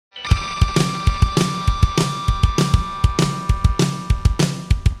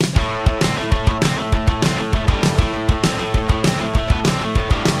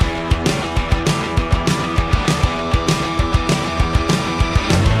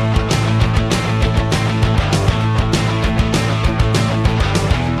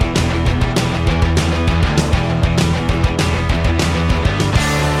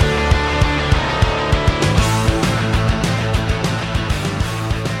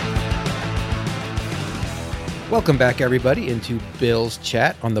Welcome back, everybody, into Bills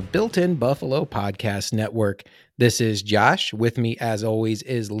Chat on the Built-in Buffalo Podcast Network. This is Josh. With me, as always,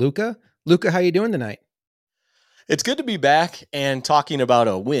 is Luka. Luka, how you doing tonight? It's good to be back and talking about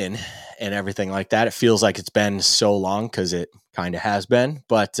a win and everything like that. It feels like it's been so long because it kind of has been,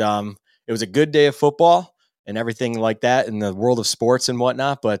 but it was a good day of football and everything like that in the world of sports and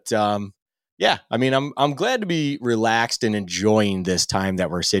whatnot. But yeah, I mean, I'm glad to be relaxed and enjoying this time that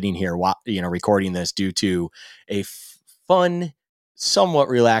we're sitting here, recording this due to a fun, somewhat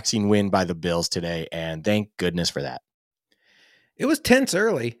relaxing win by the Bills today, and thank goodness for that. It was tense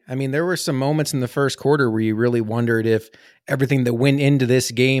early. I mean, there were some moments in the first quarter where you really wondered if everything that went into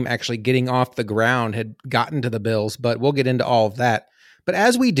this game actually getting off the ground had gotten to the Bills, but we'll get into all of that. But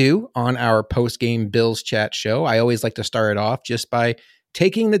as we do on our post-game Bills Chat show, I always like to start it off just by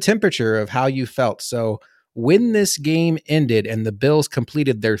taking the temperature of how you felt. So when this game ended and the Bills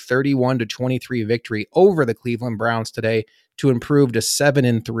completed their 31-23 victory over the Cleveland Browns today to improve to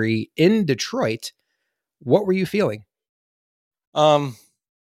 7-3 in Detroit, what were you feeling? Joy.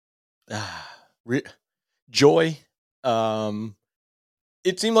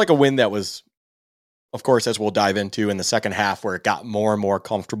 It seemed like a win that was, of course, as we'll dive into in the second half, where it got more and more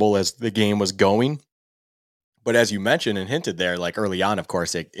comfortable as the game was going. But as you mentioned and hinted there, like early on, of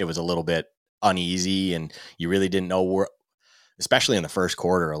course, it was a little bit uneasy and you really didn't know where, especially in the first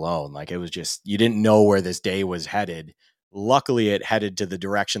quarter alone, like it was just, you didn't know where this day was headed. Luckily, it headed to the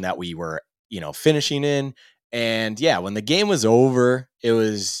direction that we were, finishing in. And yeah, when the game was over, it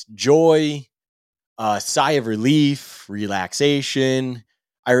was joy, sigh of relief, relaxation.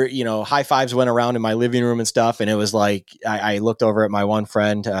 High fives went around in my living room and stuff. And it was like, I looked over at my one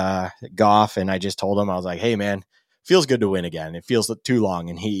friend, Goff, and I just told him, I was like, hey man, feels good to win again. It feels too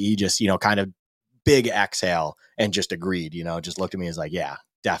long. And he just, kind of big exhale and just agreed, just looked at me and was like, yeah,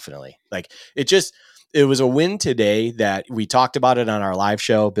 definitely. Like it was a win today that we talked about it on our live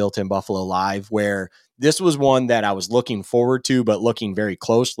show, Built in Buffalo Live, where this was one that I was looking forward to, but looking very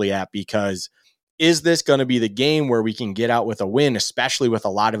closely at, because is this going to be the game where we can get out with a win, especially with a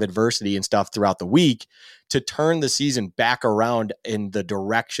lot of adversity and stuff throughout the week, to turn the season back around in the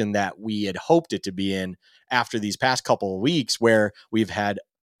direction that we had hoped it to be in after these past couple of weeks where we've had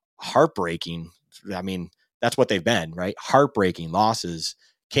heartbreaking, I mean, that's what they've been, right? Heartbreaking losses.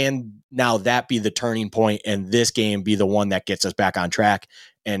 Can now that be the turning point and this game be the one that gets us back on track?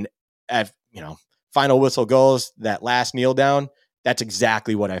 And at, final whistle goes, that last kneel down, that's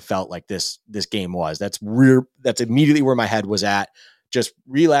exactly what I felt like this game was. That's immediately where my head was at. Just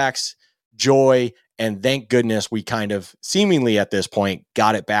relax, joy, and thank goodness we kind of seemingly at this point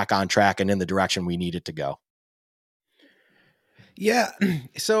got it back on track and in the direction we needed to go. Yeah.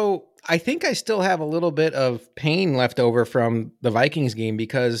 So I think I still have a little bit of pain left over from the Vikings game,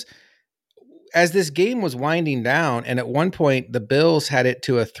 because as this game was winding down and at one point the Bills had it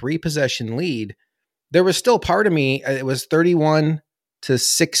to a 3-possession lead, there was still part of me, it was 31-16.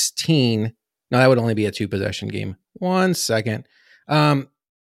 No, that would only be a 2-possession game. 1 second.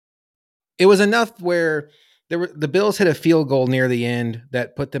 It was enough where the Bills hit a field goal near the end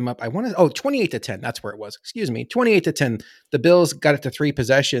that put them up. 28-10. That's where it was. Excuse me. 28-10. The Bills got it to 3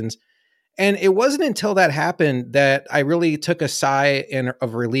 possessions. And it wasn't until that happened that I really took a sigh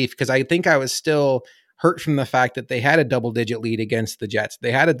of relief, because I think I was still hurt from the fact that they had a double-digit lead against the Jets.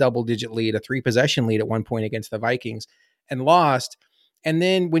 They had a double-digit lead, a 3-possession lead at one point against the Vikings, and lost. And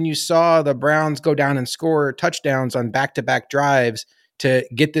then when you saw the Browns go down and score touchdowns on back-to-back drives to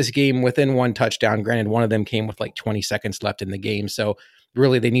get this game within 1 touchdown, granted, one of them came with like 20 seconds left in the game, so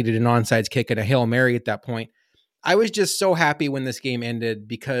really they needed an onside kick and a Hail Mary at that point. I was just so happy when this game ended,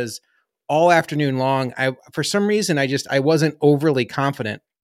 because all afternoon long, for some reason, I wasn't overly confident.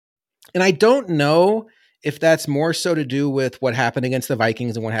 And I don't know if that's more so to do with what happened against the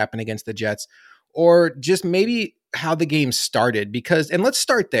Vikings and what happened against the Jets, or just maybe how the game started. And let's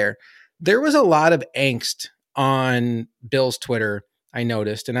start there. There was a lot of angst on Bills Twitter, I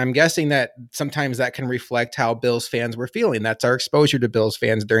noticed. And I'm guessing that sometimes that can reflect how Bills fans were feeling. That's our exposure to Bills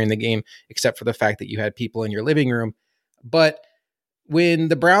fans during the game, except for the fact that you had people in your living room. But when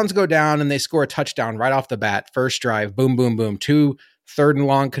the Browns go down and they score a touchdown right off the bat, first drive, boom, boom, boom, 2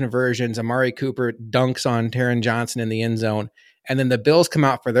 third-and-long conversions, Amari Cooper dunks on Taron Johnson in the end zone, and then the Bills come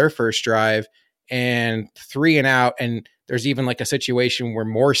out for their first drive and 3 and out, and there's even like a situation where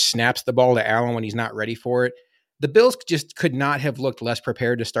Morse snaps the ball to Allen when he's not ready for it. The Bills just could not have looked less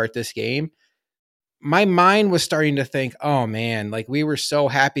prepared to start this game. My mind was starting to think, oh man, like we were so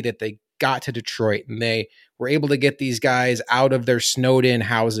happy that they got to Detroit and they were able to get these guys out of their snowed in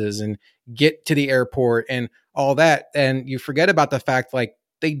houses and get to the airport and all that. And you forget about the fact, like,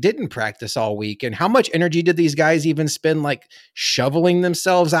 they didn't practice all week. And how much energy did these guys even spend like shoveling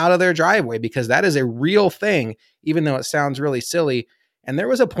themselves out of their driveway? Because that is a real thing, even though it sounds really silly. And there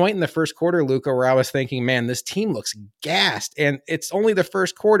was a point in the first quarter, Luka, where I was thinking, man, this team looks gassed. And it's only the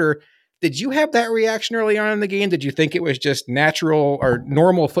first quarter. Did you have that reaction early on in the game? Did you think it was just natural or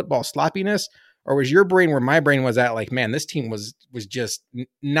normal football sloppiness? Or was your brain where my brain was at, like, man, this team was just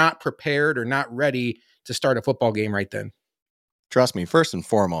not prepared or not ready to start a football game right then? Trust me, first and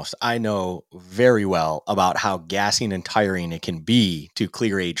foremost, I know very well about how gassing and tiring it can be to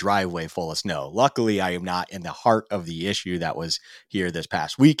clear a driveway full of snow. Luckily, I am not in the heart of the issue that was here this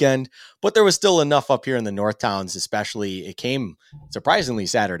past weekend, but there was still enough up here in the North Towns, especially it came surprisingly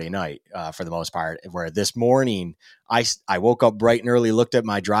Saturday night for the most part, where this morning I woke up bright and early, looked at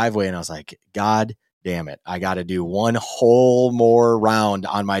my driveway, and I was like, God damn it, I got to do one whole more round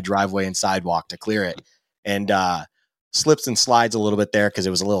on my driveway and sidewalk to clear it. And, slips and slides a little bit there because it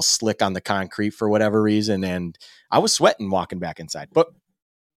was a little slick on the concrete for whatever reason. And I was sweating walking back inside. But,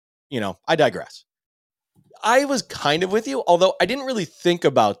 I digress. I was kind of with you, although I didn't really think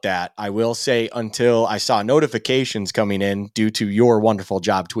about that, I will say, until I saw notifications coming in due to your wonderful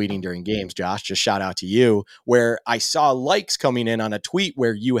job tweeting during games, Josh. Just shout out to you, where I saw likes coming in on a tweet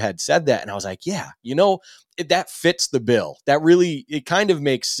where you had said that. And I was like, yeah, that fits the bill. It kind of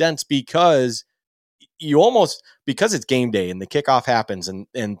makes sense because because it's game day and the kickoff happens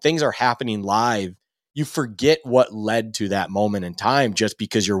and things are happening live, you forget what led to that moment in time just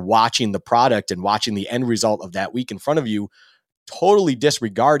because you're watching the product and watching the end result of that week in front of you, totally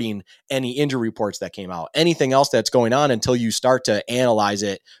disregarding any injury reports that came out, anything else that's going on until you start to analyze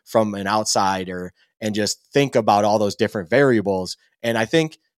it from an outsider and just think about all those different variables. And I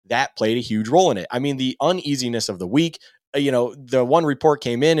think that played a huge role in it. I mean, the uneasiness of the week, the one report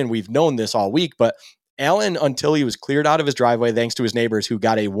came in and we've known this all week, but Allen, until he was cleared out of his driveway, thanks to his neighbors who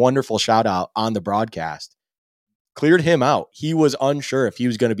got a wonderful shout out on the broadcast, cleared him out. He was unsure if he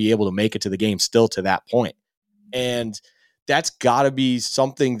was going to be able to make it to the game still to that point. And that's got to be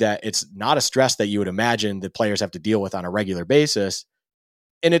something that it's not a stress that you would imagine the players have to deal with on a regular basis.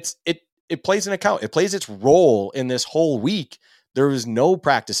 And it plays an account. It plays its role in this whole week. There was no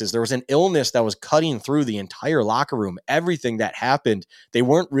practices. There was an illness that was cutting through the entire locker room. Everything that happened, they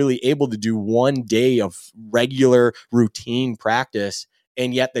weren't really able to do one day of regular routine practice.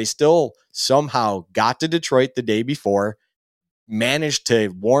 And yet they still somehow got to Detroit the day before, managed to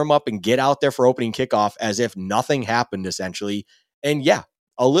warm up and get out there for opening kickoff as if nothing happened, essentially. And yeah,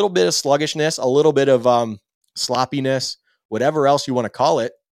 a little bit of sluggishness, a little bit of sloppiness, whatever else you want to call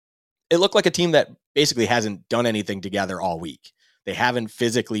it. It looked like a team that basically hasn't done anything together all week. They haven't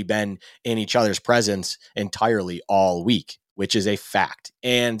physically been in each other's presence entirely all week, which is a fact.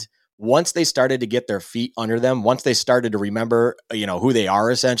 And once they started to get their feet under them, once they started to remember, who they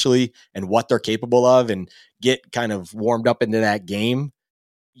are essentially and what they're capable of and get kind of warmed up into that game,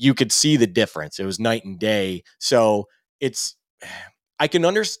 you could see the difference. It was night and day. So I can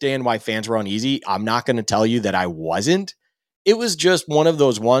understand why fans were uneasy. I'm not going to tell you that I wasn't. It was just one of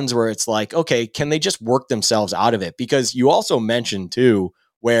those ones where it's like, okay, can they just work themselves out of it? Because you also mentioned too,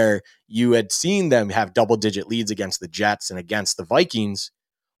 where you had seen them have double-digit leads against the Jets and against the Vikings.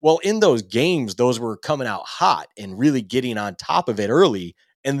 Well, in those games, those were coming out hot and really getting on top of it early.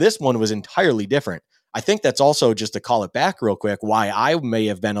 And this one was entirely different. I think that's also, just to call it back real quick, why I may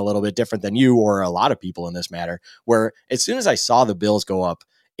have been a little bit different than you or a lot of people in this matter, where as soon as I saw the Bills go up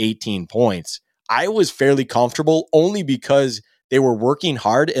 18 points, I was fairly comfortable only because they were working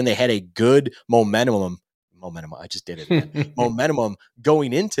hard and they had a good momentum. I just did it again. Momentum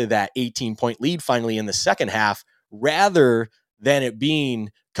going into that 18-point lead finally in the second half, rather than it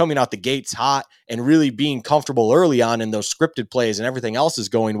being coming out the gates hot and really being comfortable early on in those scripted plays and everything else is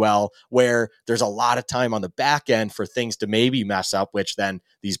going well, where there's a lot of time on the back end for things to maybe mess up, which then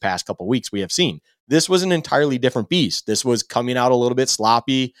these past couple of weeks we have seen. This was an entirely different beast. This was coming out a little bit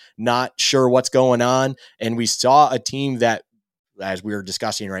sloppy, not sure what's going on. And we saw a team that, as we were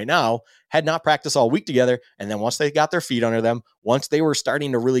discussing right now, had not practiced all week together. And then once they got their feet under them, once they were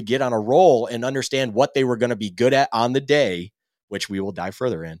starting to really get on a roll and understand what they were going to be good at on the day, which we will dive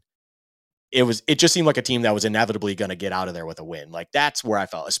further in, it just seemed like a team that was inevitably going to get out of there with a win. Like, that's where I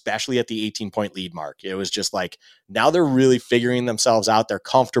felt, especially at the 18-point lead mark. It was just like, now they're really figuring themselves out. They're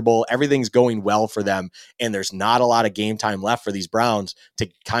comfortable. Everything's going well for them. And there's not a lot of game time left for these Browns to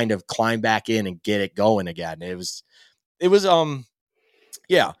kind of climb back in and get it going again. It was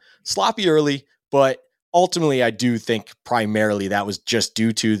sloppy early, but ultimately, I do think primarily that was just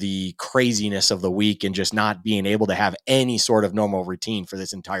due to the craziness of the week and just not being able to have any sort of normal routine for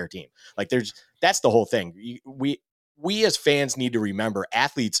this entire team. Like, that's the whole thing. We we as fans need to remember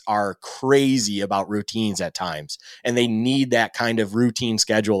athletes are crazy about routines at times, and they need that kind of routine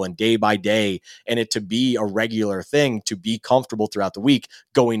schedule and day by day, and it to be a regular thing, to be comfortable throughout the week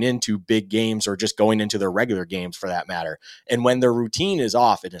going into big games or just going into their regular games for that matter. And when their routine is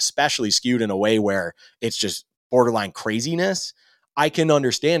off, and especially skewed in a way where it's just borderline craziness, I can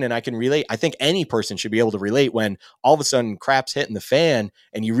understand and I can relate. I think any person should be able to relate when all of a sudden crap's hitting the fan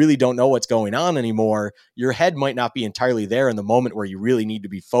and you really don't know what's going on anymore. Your head might not be entirely there in the moment where you really need to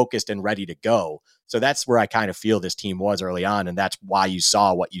be focused and ready to go. So that's where I kind of feel this team was early on. And that's why you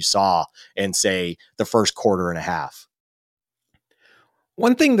saw what you saw in, say, the first quarter and a half.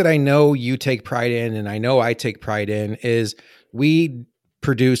 One thing that I know you take pride in, and I know I take pride in, is we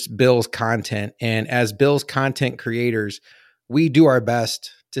produce Bills content. And as Bills content creators, we do our best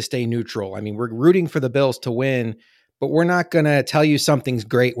to stay neutral. I mean, we're rooting for the Bills to win, but we're not going to tell you something's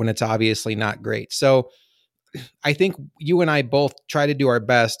great when it's obviously not great. So I think you and I both try to do our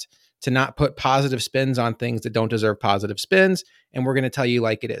best to not put positive spins on things that don't deserve positive spins. And we're going to tell you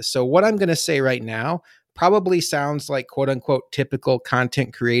like it is. So what I'm going to say right now probably sounds like quote unquote typical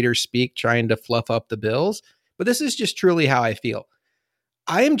content creator speak, trying to fluff up the Bills. But this is just truly how I feel.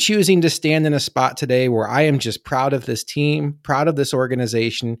 I am choosing to stand in a spot today where I am just proud of this team, proud of this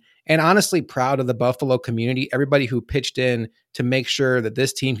organization, and honestly proud of the Buffalo community, everybody who pitched in to make sure that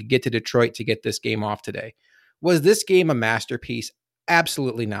this team could get to Detroit to get this game off today. Was this game a masterpiece?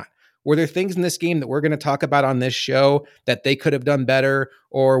 Absolutely not. Were there things in this game that we're going to talk about on this show that they could have done better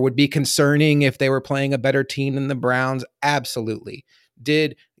or would be concerning if they were playing a better team than the Browns? Absolutely.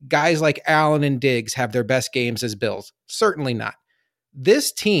 Did guys like Allen and Diggs have their best games as Bills? Certainly not.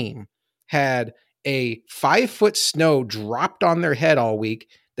 This team had a 5-foot snow dropped on their head all week.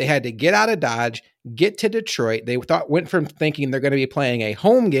 They had to get out of Dodge, get to Detroit. They went from thinking they're going to be playing a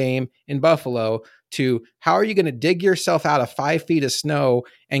home game in Buffalo to how are you going to dig yourself out of 5 feet of snow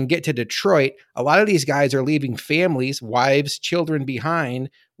and get to Detroit? A lot of these guys are leaving families, wives, children behind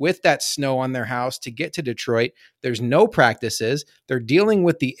with that snow on their house to get to Detroit. There's no practices. They're dealing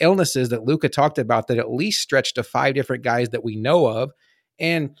with the illnesses that Luka talked about that at least stretched to 5 different guys that we know of.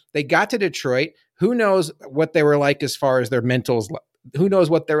 And they got to Detroit. Who knows what they were like as far as their mentals? Who knows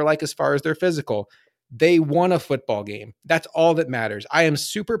what they were like as far as their physical? They won a football game. That's all that matters. I am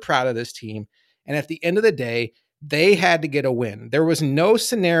super proud of this team. And at the end of the day, they had to get a win. There was no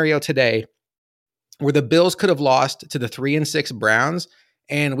scenario today where the Bills could have lost to the 3-6 Browns.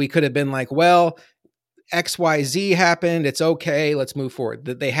 And we could have been like, well, XYZ happened. It's okay. Let's move forward.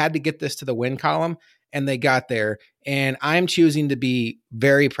 They had to get this to the win column, and they got there. And I'm choosing to be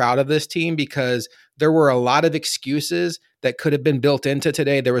very proud of this team because there were a lot of excuses that could have been built into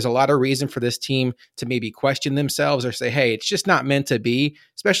today. There was a lot of reason for this team to maybe question themselves or say, hey, it's just not meant to be,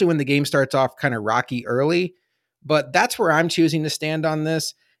 especially when the game starts off kind of rocky early. But that's where I'm choosing to stand on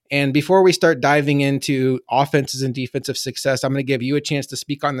this. And before we start diving into offenses and defensive success, I'm going to give you a chance to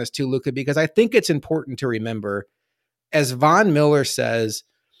speak on this too, Luka, because I think it's important to remember, as Von Miller says,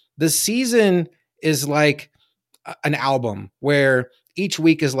 the season is like an album where each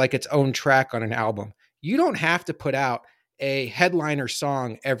week is like its own track on an album. You don't have to put out a headliner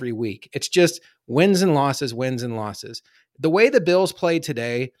song every week. It's just wins and losses, wins and losses. The way the Bills played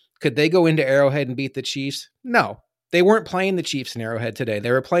today, could they go into Arrowhead and beat the Chiefs? No. They weren't playing the Chiefs in Arrowhead today. They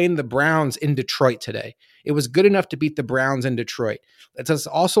were playing the Browns in Detroit today. It was good enough to beat the Browns in Detroit. Let's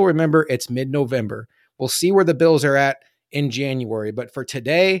also remember it's mid-November. We'll see where the Bills are at in January. But for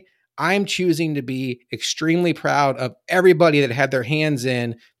today, I'm choosing to be extremely proud of everybody that had their hands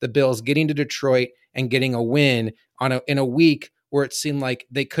in the Bills getting to Detroit and getting a win in a week where it seemed like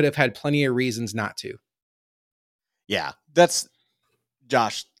they could have had plenty of reasons not to. Yeah, that's,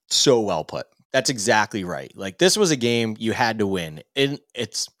 Josh, so well put. That's exactly right. Like, this was a game you had to win. And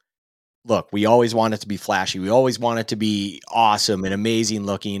look, we always want it to be flashy. We always want it to be awesome and amazing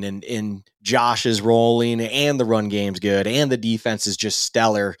looking. And Josh is rolling and the run game's good and the defense is just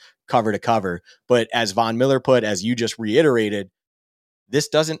stellar cover to cover. But as Von Miller put, as you just reiterated,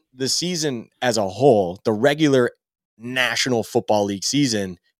 the season as a whole, the regular National Football League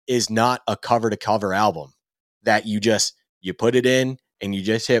season is not a cover to cover album that you put it in and you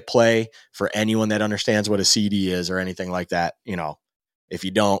just hit play. For anyone that understands what a CD is or anything like that, if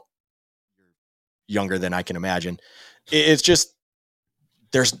you don't, you're younger than I can imagine. It's just,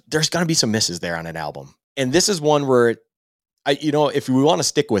 there's going to be some misses there on an album. And this is one where if we want to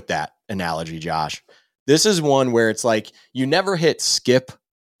stick with that analogy, Josh, this is one where it's like, you never hit skip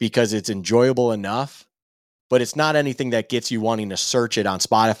because it's enjoyable enough, but it's not anything that gets you wanting to search it on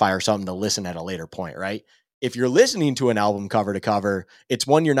Spotify or something to listen at a later point, right? If you're listening to an album cover to cover, it's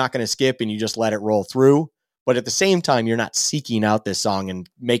one you're not going to skip and you just let it roll through. But at the same time, you're not seeking out this song and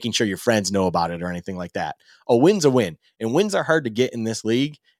making sure your friends know about it or anything like that. A win's a win, and wins are hard to get in this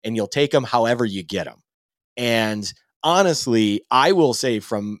league, and you'll take them however you get them. And honestly, I will say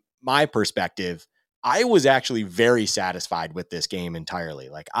from my perspective, I was actually very satisfied with this game entirely.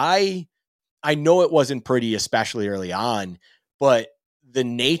 Like I know it wasn't pretty, especially early on, but the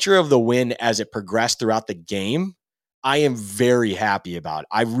nature of the win as it progressed throughout the game, I am very happy about.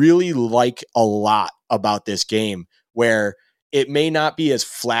 I really like a lot about this game where it may not be as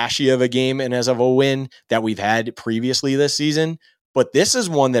flashy of a game and as of a win that we've had previously this season, but this is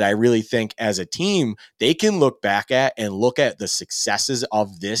one that I really think as a team, they can look back at and look at the successes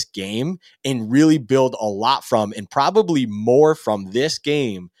of this game and really build a lot from, and probably more from this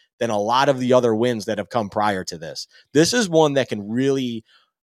game than a lot of the other wins that have come prior to this. This is one that can really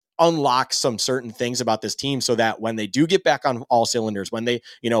unlock some certain things about this team so that when they do get back on all cylinders, when they,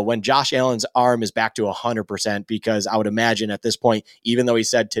 when Josh Allen's arm is back to 100%, because I would imagine at this point, even though he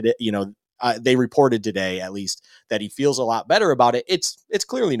said today, they reported today at least that he feels a lot better about it. It's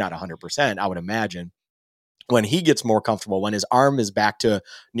clearly not 100%, I would imagine. When he gets more comfortable, when his arm is back to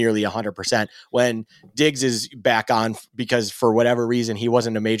nearly 100%, when Diggs is back on because for whatever reason he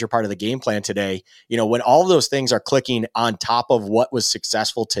wasn't a major part of the game plan today, when all of those things are clicking on top of what was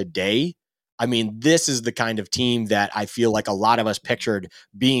successful today, I mean, this is the kind of team that I feel like a lot of us pictured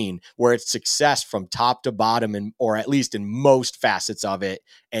being, where it's success from top to bottom, and or at least in most facets of it.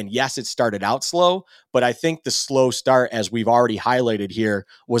 And yes, it started out slow, but I think the slow start, as we've already highlighted here,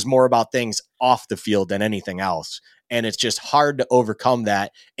 was more about things off the field than anything else. And it's just hard to overcome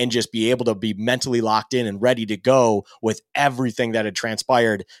that and just be able to be mentally locked in and ready to go with everything that had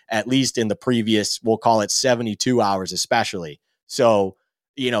transpired, at least in the previous, we'll call it 72 hours, especially. So,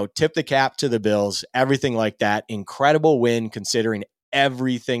 tip the cap to the Bills, everything like that. Incredible win considering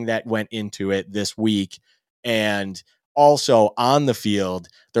everything that went into it this week. And also on the field,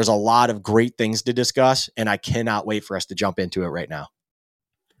 there's a lot of great things to discuss, and I cannot wait for us to jump into it right now.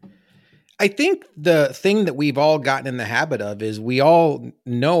 I think the thing that we've all gotten in the habit of is we all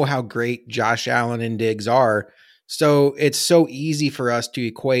know how great Josh Allen and Diggs are. So it's so easy for us to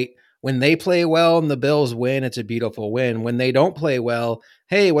equate when they play well and the Bills win, it's a beautiful win. When they don't play well,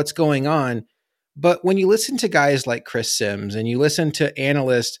 hey, what's going on? But when you listen to guys like Chris Sims and you listen to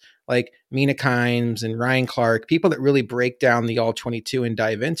analysts like Mina Kimes and Ryan Clark, people that really break down the all 22 and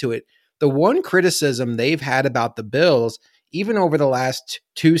dive into it, the one criticism they've had about the Bills, even over the last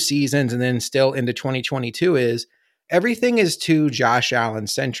two seasons and then still into 2022, is everything is too Josh Allen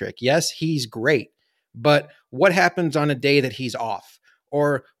centric. Yes, he's great, but what happens on a day that he's off?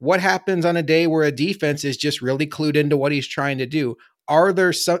 Or what happens on a day where a defense is just really clued into what he's trying to do?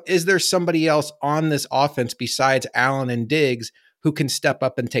 Is there somebody else on this offense besides Allen and Diggs who can step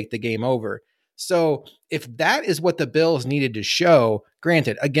up and take the game over? So if that is what the Bills needed to show,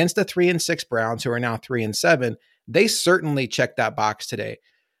 granted, against the 3-6 Browns, who are now 3-7, they certainly checked that box today.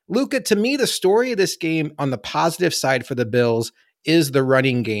 Luka, to me, the story of this game on the positive side for the Bills is the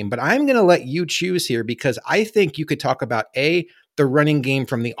running game, but I'm going to let you choose here because I think you could talk about A, the running game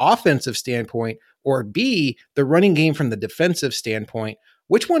from the offensive standpoint, or B, the running game from the defensive standpoint.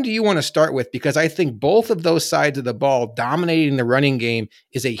 Which one do you want to start with? Because I think both of those sides of the ball dominating the running game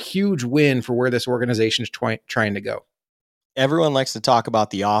is a huge win for where this organization is trying to go. Everyone likes to talk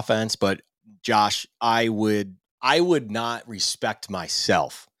about the offense, but Josh, I would not respect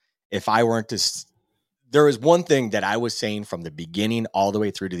myself if I weren't to. There is one thing that I was saying from the beginning all the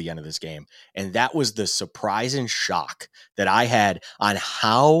way through to the end of this game, and that was the surprise and shock that I had on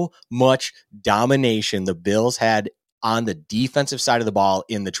how much domination the Bills had on the defensive side of the ball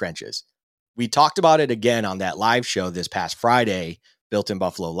in the trenches. We talked about it again on that live show this past Friday, Built in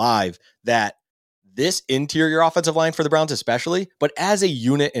Buffalo Live, that this interior offensive line for the Browns especially, but as a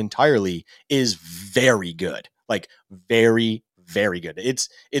unit entirely, is very good. Like very, very good.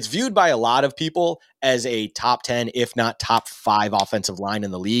 It's viewed by a lot of people as a top 10, if not top 5 offensive line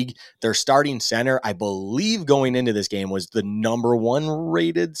in the league. Their starting center, I believe going into this game, was the number 1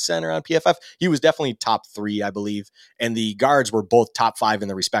 rated center on PFF. He was definitely top 3, I believe. And the guards were both top 5 in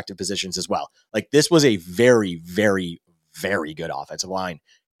their respective positions as well. Like this was a very, very, very good offensive line.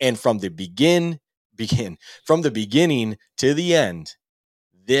 And from the beginning to the end,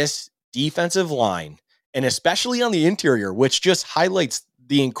 this defensive line, and especially on the interior, which just highlights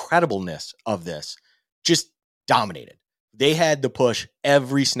the incredibleness of this, just dominated. They had to push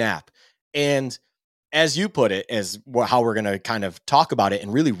every snap. And as you put it, as how we're going to kind of talk about it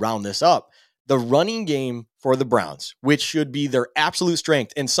and really round this up, the running game for the Browns, which should be their absolute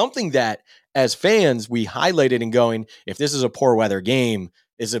strength, and something that as fans we highlighted and going, if this is a poor weather game,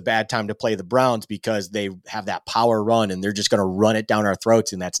 is a bad time to play the Browns because they have that power run and they're just going to run it down our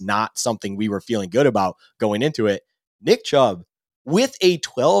throats. And that's not something we were feeling good about going into it. Nick Chubb, with a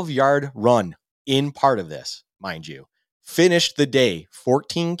 12-yard run in part of this, mind you, finished the day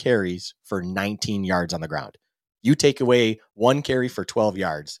 14 carries for 19 yards on the ground. You take away one carry for 12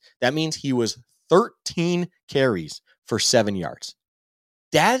 yards. That means he was 13 carries for 7 yards.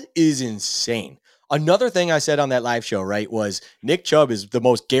 That is insane. Another thing I said on that live show, right, was Nick Chubb is the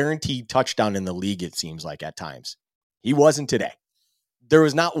most guaranteed touchdown in the league, it seems like at times. He wasn't today. There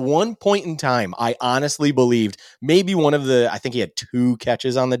was not one point in time I honestly believed maybe I think he had 2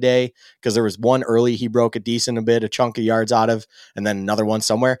 catches on the day because there was one early he broke a chunk of yards out of, and then another one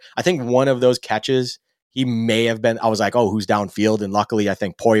somewhere. I think one of those catches, he may have been, I was like, oh, who's downfield? And luckily, I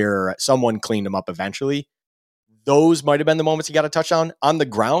think Poyer or someone cleaned him up eventually. Those might have been the moments he got a touchdown. On the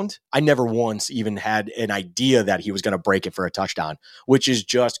ground, I never once even had an idea that he was going to break it for a touchdown, which is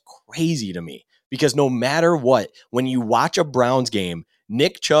just crazy to me. Because no matter what, when you watch a Browns game,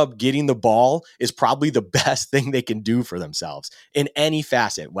 Nick Chubb getting the ball is probably the best thing they can do for themselves in any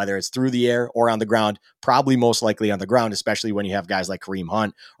facet, whether it's through the air or on the ground, probably most likely on the ground, especially when you have guys like Kareem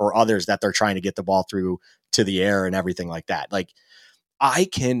Hunt or others that they're trying to get the ball through to the air and everything like that. Like, I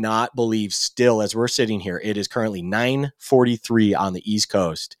cannot believe still, as we're sitting here, it is currently 9:43 on the East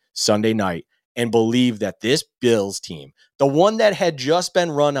Coast Sunday night, and believe that this Bills team, the one that had just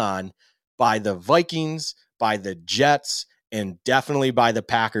been run on by the Vikings, by the Jets, and definitely by the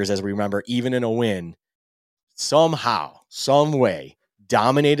Packers, as we remember, even in a win, somehow, some way,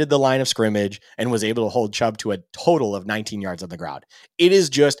 dominated the line of scrimmage and was able to hold Chubb to a total of 19 yards on the ground. It is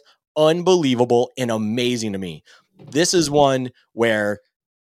just unbelievable and amazing to me. This is one where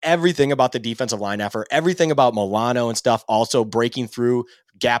everything about the defensive line effort, everything about Milano and stuff, also breaking through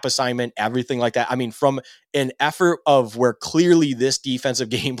gap assignment, everything like that. I mean, from an effort of where clearly this defensive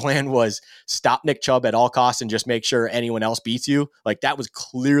game plan was stop Nick Chubb at all costs and just make sure anyone else beats you. Like, that was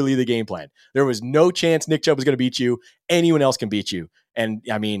clearly the game plan. There was no chance Nick Chubb was going to beat you. Anyone else can beat you. And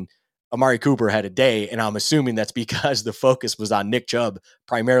I mean, Amari Cooper had a day, and I'm assuming that's because the focus was on Nick Chubb,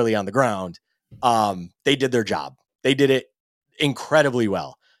 primarily on the ground. They did their job. They did it incredibly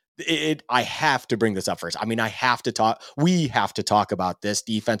well. I have to bring this up first. I mean, we have to talk about this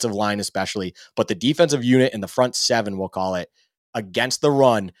defensive line, especially, but the defensive unit in the front 7, we'll call it, against the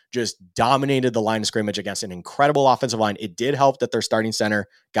run, just dominated the line of scrimmage against an incredible offensive line. It did help that their starting center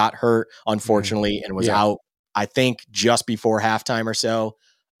got hurt, unfortunately, and was out, I think, just before halftime or so.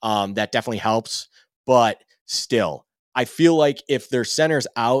 That definitely helps, but still, I feel like if their center's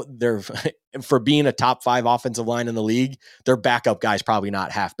out, they're for being a top 5 offensive line in the league, their backup guy's probably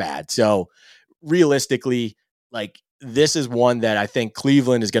not half bad. So realistically, like, this is one that I think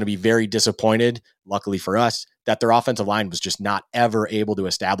Cleveland is going to be very disappointed, luckily for us, that their offensive line was just not ever able to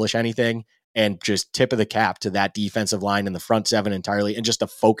establish anything, and just tip of the cap to that defensive line in the front 7 entirely, and just a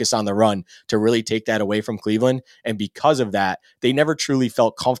focus on the run to really take that away from Cleveland. And because of that, they never truly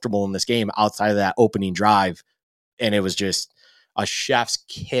felt comfortable in this game outside of that opening drive. And it was just a chef's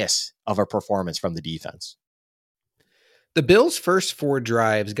kiss of a performance from the defense. The Bills' first 4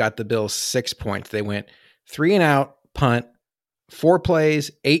 drives got the Bills 6 points. They went 3 and out, punt, 4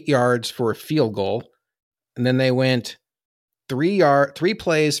 plays, 8 yards for a field goal. And then they went 3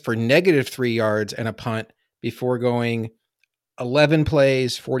 plays for -3 yards and a punt before going 11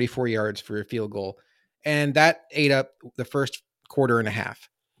 plays, 44 yards for a field goal. And that ate up the first quarter and a half.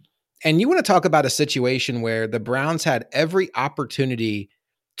 And you want to talk about a situation where the Browns had every opportunity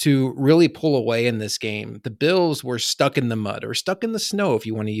to really pull away in this game. The Bills were stuck in the mud, or stuck in the snow, if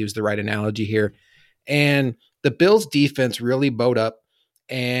you want to use the right analogy here. And the Bills defense really bowed up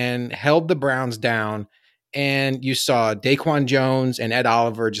and held the Browns down. And you saw Daquan Jones and Ed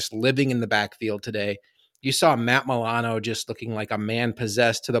Oliver just living in the backfield today. You saw Matt Milano just looking like a man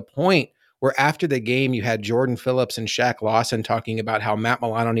possessed, to the point where after the game, you had Jordan Phillips and Shaq Lawson talking about how Matt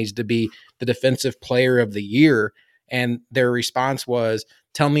Milano needs to be the defensive player of the year. And their response was,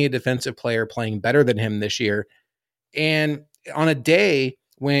 tell me a defensive player playing better than him this year. And on a day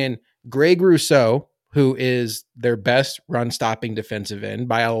when Greg Rousseau, who is their best run-stopping defensive end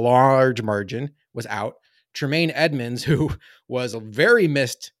by a large margin, was out. Tremaine Edmonds, who was very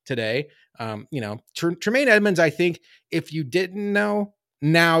missed today. Tremaine Edmonds, I think if you didn't know,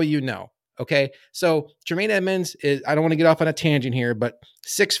 now you know. Okay, so Tremaine Edmonds is, I don't want to get off on a tangent here, but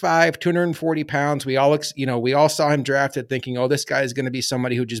 6'5", 240 pounds. We all saw him drafted thinking, oh, this guy is going to be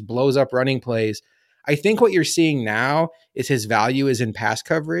somebody who just blows up running plays. I think what you're seeing now is his value is in pass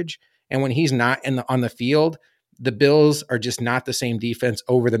coverage. And when he's not on the field, the Bills are just not the same defense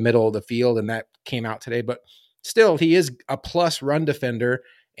over the middle of the field. And that came out today. But still, he is a plus run defender.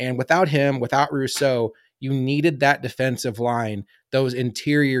 And without him, without Rousseau, you needed that defensive line, those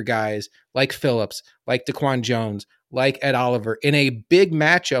interior guys like Phillips, like Daquan Jones, like Ed Oliver, in a big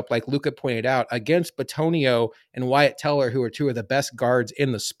matchup, like Luka pointed out, against Batonio and Wyatt Teller, who are two of the best guards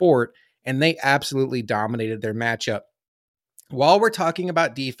in the sport. And they absolutely dominated their matchup. While we're talking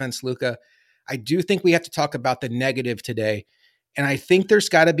about defense, Luka, I do think we have to talk about the negative today. And I think there's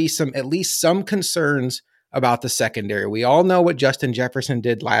got to be at least some concerns about the secondary. We all know what Justin Jefferson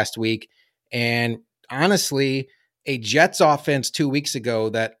did last week. And honestly, a Jets offense 2 weeks ago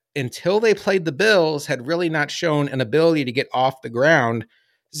that until they played the Bills had really not shown an ability to get off the ground.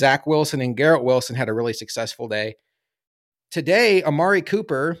 Zach Wilson and Garrett Wilson had a really successful day. Today, Amari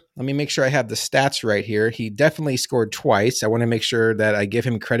Cooper, let me make sure I have the stats right here. He definitely scored twice. I want to make sure that I give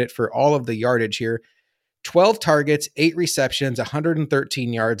him credit for all of the yardage here. 12 targets, 8 receptions,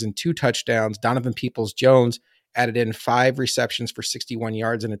 113 yards, and 2 touchdowns. Donovan Peoples-Jones added in 5 receptions for 61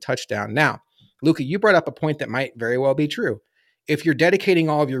 yards and a touchdown. Now, Luka, you brought up a point that might very well be true. If you're dedicating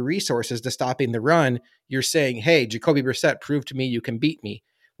all of your resources to stopping the run, you're saying, hey, Jacoby Brissett, prove to me you can beat me.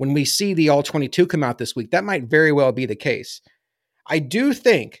 When we see the All-22 come out this week, that might very well be the case. I do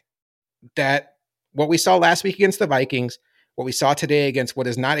think that what we saw last week against the Vikings, what we saw today against what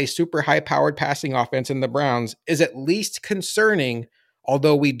is not a super high-powered passing offense in the Browns is at least concerning,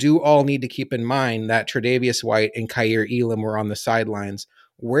 although we do all need to keep in mind that Tre'Davious White and Kaiir Elam were on the sidelines.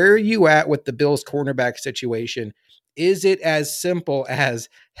 Where are you at with the Bills' cornerback situation? Is it as simple as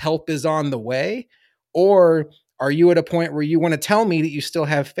help is on the way? Or are you at a point where you want to tell me that you still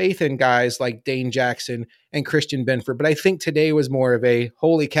have faith in guys like Dane Jackson and Christian Benford? But I think today was more of a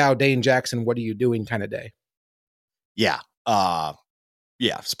holy cow, Dane Jackson, what are you doing kind of day. Yeah.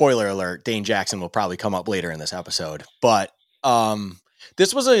 Yeah. Spoiler alert. Dane Jackson will probably come up later in this episode, but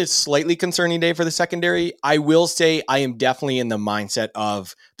this was a slightly concerning day for the secondary. I will say I am definitely in the mindset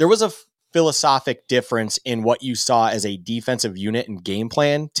of there was a philosophic difference in what you saw as a defensive unit and game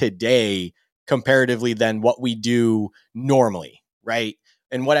plan today comparatively than what we do normally, right?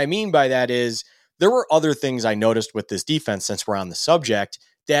 And what I mean by that is there were other things I noticed with this defense since we're on the subject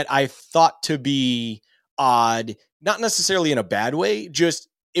that I thought to be odd, not necessarily in a bad way, just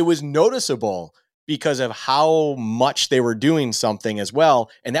it was noticeable because of how much they were doing something as well.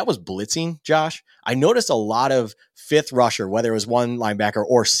 And that was blitzing, Josh. I noticed a lot of fifth rusher, whether it was one linebacker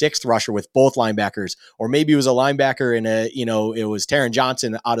or sixth rusher with both linebackers, or maybe it was a linebacker and it was Taron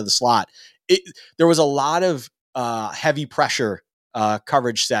Johnson out of the slot. There was a lot of heavy pressure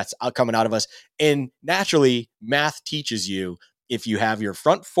coverage sets coming out of us. And naturally, math teaches you if you have your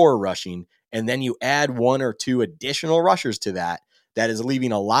front four rushing and then you add 1 or 2 additional rushers to that, that is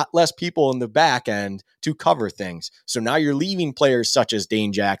leaving a lot less people in the back end to cover things. So now you're leaving players such as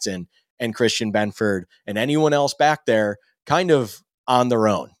Dane Jackson and Christian Benford and anyone else back there kind of on their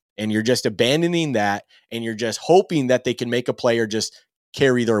own. And you're just abandoning that and you're just hoping that they can make a player just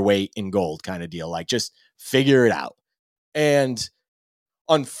carry their weight in gold kind of deal. Like just figure it out. And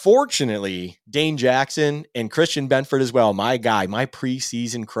unfortunately, Dane Jackson and Christian Benford as well, my guy, my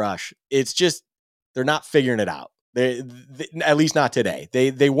preseason crush, it's just, they're not figuring it out. They at least not today.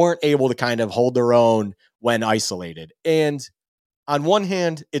 They weren't able to kind of hold their own when isolated. And on one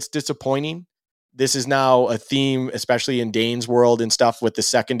hand, it's disappointing. This is now a theme, especially in Dane's world and stuff with the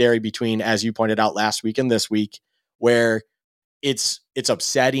secondary between, as you pointed out last week and this week, where it's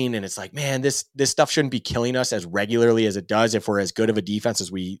upsetting and it's like, man, this stuff shouldn't be killing us as regularly as it does if we're as good of a defense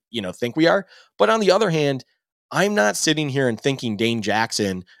as we, think we are. But on the other hand, I'm not sitting here and thinking Dane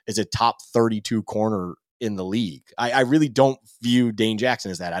Jackson is a top 32 corner in the league. I really don't view Dane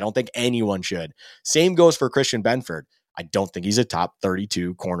Jackson as that. I don't think anyone should. Same goes for Christian Benford. I don't think he's a top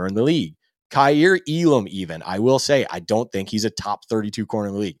 32 corner in the league. Kaiir Elam, even, I will say, I don't think he's a top 32 corner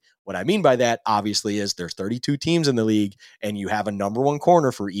in the league. What I mean by that, obviously, is there's 32 teams in the league and you have a number one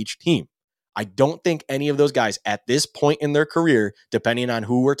corner for each team. I don't think any of those guys at this point in their career, depending on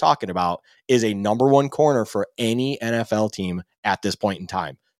who we're talking about, is a number one corner for any NFL team at this point in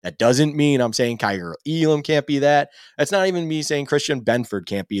time. That doesn't mean I'm saying Kaiir Elam can't be that. That's not even me saying Christian Benford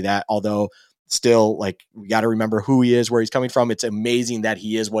can't be that, although still, like, we got to remember who he is, where he's coming from. It's amazing that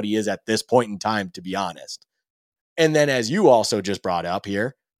he is what he is at this point in time, to be honest. And then as you also just brought up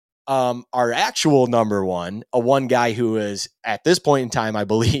here, our actual number one guy who is at this point in time, I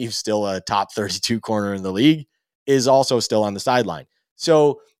believe, still a top 32 corner in the league, is also still on the sideline.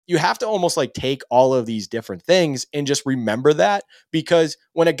 So you have to almost like take all of these different things and just remember that, because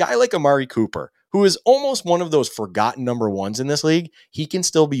when a guy like Amari Cooper, who is almost one of those forgotten number ones in this league, he can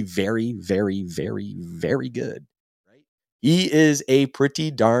still be very, very, very, very good. Right? He is a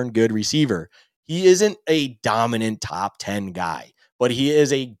pretty darn good receiver. He isn't a dominant top 10 guy, but he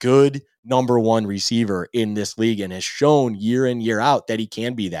is a good number one receiver in this league and has shown year in, year out that he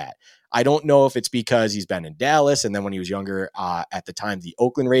can be that. I don't know if it's because he's been in Dallas and then when he was younger, at the time, the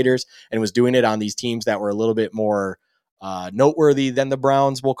Oakland Raiders, and was doing it on these teams that were a little bit more noteworthy than the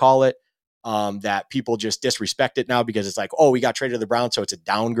Browns, we'll call it. That people just disrespect it now because it's like, oh, we got traded to the Browns, so it's a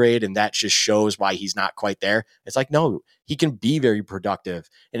downgrade, and that just shows why he's not quite there. It's like, no, he can be very productive,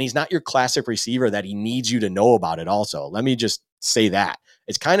 and he's not your classic receiver that he needs you to know about it also. Let me just say that.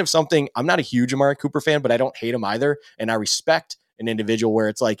 It's kind of something, I'm not a huge Amari Cooper fan, but I don't hate him either, and I respect an individual where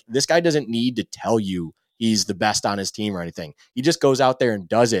it's like, this guy doesn't need to tell you he's the best on his team or anything. He just goes out there and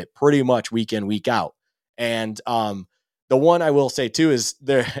does it pretty much week in, week out. And the one I will say too is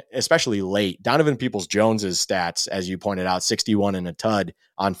there, especially late, Donovan Peoples-Jones's stats, as you pointed out, 61 and a tud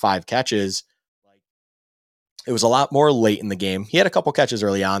on 5 catches. It was a lot more late in the game. He had a couple catches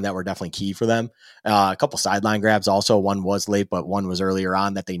early on that were definitely key for them. A couple sideline grabs also. One was late, but one was earlier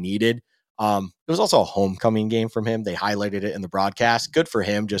on that they needed. It was also a homecoming game from him. They highlighted it in the broadcast. Good for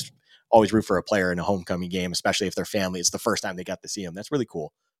him. Just always root for a player in a homecoming game, especially if their family, it's the first time they got to see him. That's really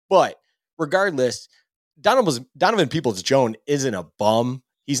cool. But regardless, Donovan Peoples-Jones isn't a bum.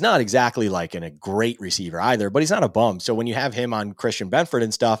 He's not exactly like a great receiver either, but he's not a bum. So when you have him on Christian Benford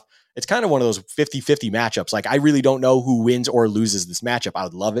and stuff, it's kind of one of those 50-50 matchups. Like, I really don't know who wins or loses this matchup. I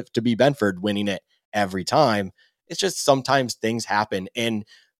would love it to be Benford winning it every time. It's just sometimes things happen. And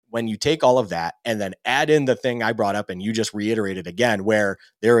when you take all of that and then add in the thing I brought up and you just reiterated again, where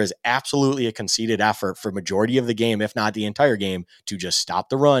there is absolutely a conceded effort for majority of the game, if not the entire game, to just stop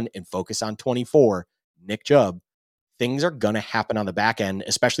the run and focus on 24, Nick Chubb, things are going to happen on the back end,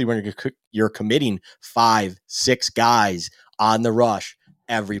 especially when you're committing 5-6 guys on the rush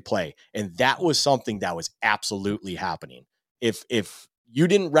every play. And that was something that was absolutely happening. If you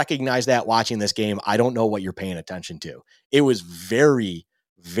didn't recognize that watching this game, I don't know what you're paying attention to. It was very,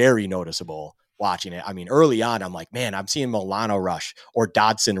 very noticeable watching it. I mean, early on, I'm like, man, I'm seeing Milano rush or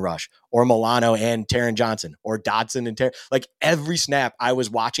Dodson rush or Milano and Taron Johnson or Dodson and Taron. Like, every snap, I was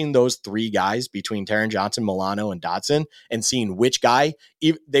watching those 3 guys between Taron Johnson, Milano, and Dodson and seeing which guy,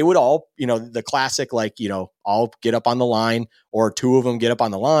 they would all, the classic, like, all get up on the line or 2 of them get up on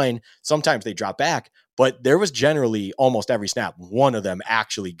the line. Sometimes they drop back, but there was generally almost every snap, one of them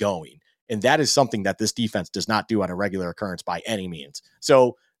actually going. And that is something that this defense does not do on a regular occurrence by any means.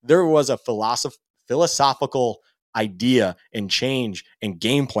 So there was a philosophical idea and change and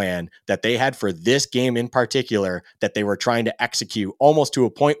game plan that they had for this game in particular that they were trying to execute almost to a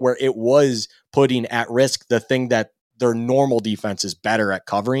point where it was putting at risk the thing that their normal defense is better at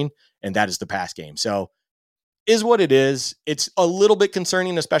covering, and that is the pass game. So is what it is. It's a little bit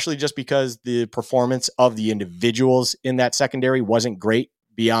concerning, especially just because the performance of the individuals in that secondary wasn't great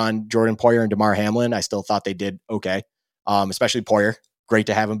beyond Jordan Poyer and Damar Hamlin. I still thought they did okay, especially Poyer. Great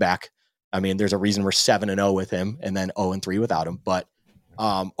to have him back. I mean, there's a reason we're 7-0 with him and then 0-3 without him. But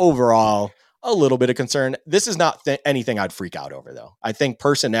overall, a little bit of concern. This is not anything I'd freak out over, though. I think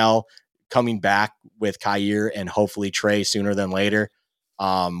personnel coming back with Kyer and hopefully Trey sooner than later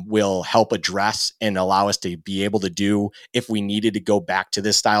will help address and allow us to be able to do, if we needed to go back to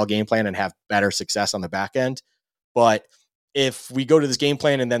this style game plan and have better success on the back end. But if we go to this game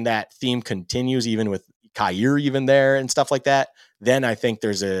plan and then that theme continues, even with Kyer even there and stuff like that, then I think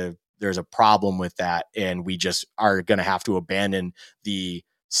there's a problem with that. And we just are going to have to abandon the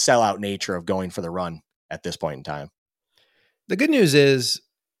sellout nature of going for the run at this point in time. The good news is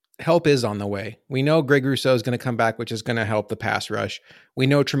help is on the way. We know Greg Rousseau is going to come back, which is going to help the pass rush. We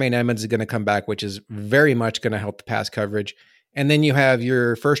know Tremaine Edmonds is going to come back, which is very much going to help the pass coverage. And then you have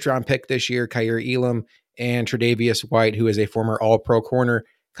your first round pick this year, Kyer Elam, and Tre'Davious White, who is a former all-pro corner,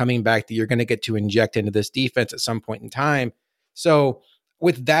 coming back that you're going to get to inject into this defense at some point in time. So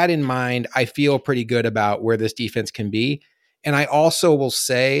with that in mind, I feel pretty good about where this defense can be. And I also will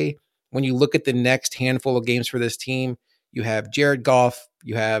say, when you look at the next handful of games for this team, you have Jared Goff,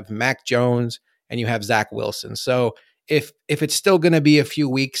 you have Mac Jones, and you have Zach Wilson. So if it's still going to be a few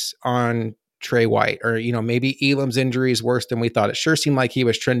weeks on Trey White, or maybe Elam's injury is worse than we thought. It sure seemed like he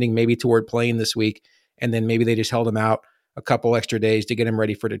was trending maybe toward playing this week, and then maybe they just held him out a couple extra days to get him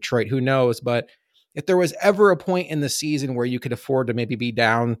ready for Detroit. Who knows? But if there was ever a point in the season where you could afford to maybe be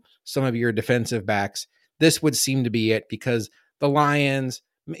down some of your defensive backs, this would seem to be it, because the Lions,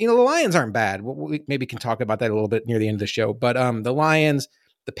 the Lions aren't bad. We maybe can talk about that a little bit near the end of the show. But the Lions,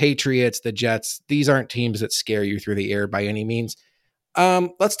 the Patriots, the Jets, these aren't teams that scare you through the air by any means.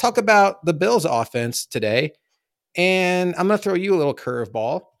 Let's talk about the Bills offense today. And I'm going to throw you a little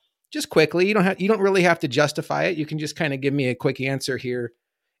curveball just quickly. You don't really have to justify it. You can just kind of give me a quick answer here.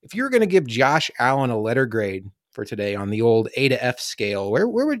 If you were going to give Josh Allen a letter grade for today on the old A to F scale, where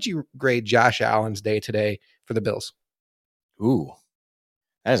would you grade Josh Allen's day today for the Bills? Ooh,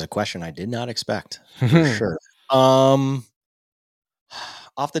 that is a question I did not expect for sure. Off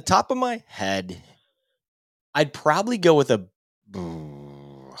the top of my head, I'd probably go with a.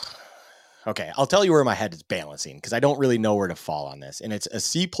 Okay, I'll tell you where my head is balancing because I don't really know where to fall on this, and it's a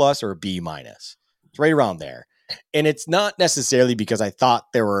C plus or a B minus. It's right around there, and it's not necessarily because I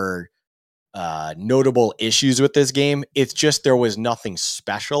thought there were notable issues with this game. It's just there was nothing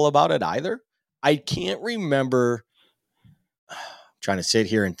special about it either. I can't remember. Trying to sit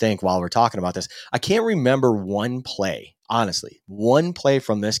here and think while we're talking about this. I can't remember one play, honestly, one play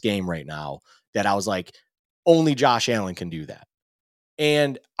from this game right now that I was like, only Josh Allen can do that.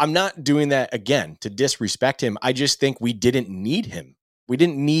 And I'm not doing that again to disrespect him. I just think we didn't need him. We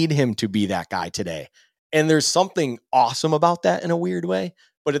didn't need him to be that guy today. And there's something awesome about that in a weird way.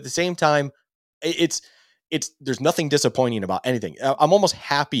 But at the same time, it's there's nothing disappointing about anything. I'm almost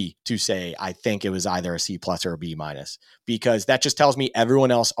happy to say I think it was either a C plus or a B minus because that just tells me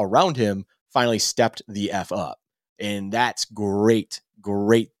everyone else around him finally stepped the F up. And that's great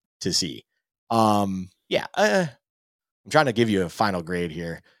to see. Yeah, I'm trying to give you a final grade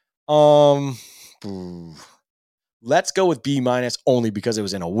here. Let's go with B minus only because it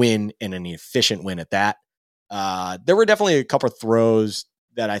was in a win and an efficient win at that. There were definitely a couple of throws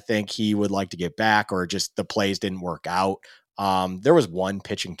that I think he would like to get back or just the plays didn't work out. There was one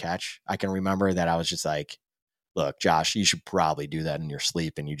pitch and catch I can remember that I was just like, look, Josh, you should probably do that in your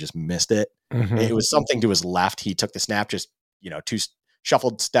sleep and you just missed it. Mm-hmm. It was something to his left. He took the snap, just,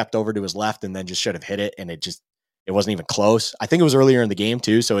 shuffled, stepped over to his left and then just should have hit it. And it wasn't even close. I think it was earlier in the game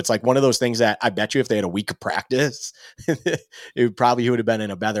too. So it's like one of those things that I bet you if they had a week of practice, he would have been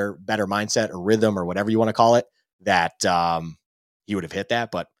in a better mindset or rhythm or whatever you want to call it, that he would have hit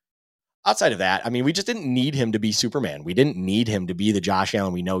that. But outside of that, I mean, we just didn't need him to be Superman. We didn't need him to be the Josh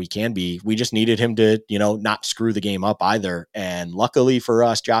Allen we know he can be. We just needed him to, not screw the game up either. And luckily for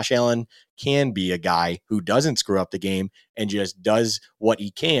us, Josh Allen can be a guy who doesn't screw up the game and just does what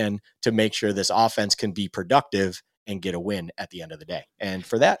he can to make sure this offense can be productive and get a win at the end of the day. And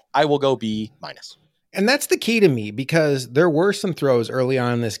for that, I will go B minus. And that's the key to me because there were some throws early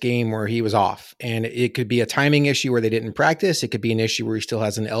on in this game where he was off, and it could be a timing issue where they didn't practice. It could be an issue where he still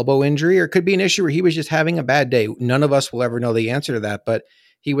has an elbow injury, or it could be an issue where he was just having a bad day. None of us will ever know the answer to that, but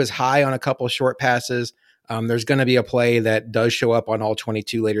he was high on a couple of short passes. There's going to be a play that does show up on all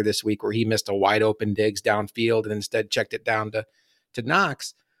 22 later this week where he missed a wide open Diggs downfield and instead checked it down to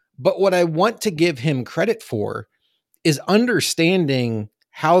Knox. But what I want to give him credit for is understanding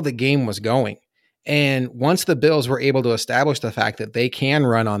how the game was going. And once the Bills were able to establish the fact that they can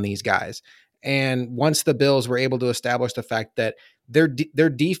run on these guys, and once the Bills were able to establish the fact that their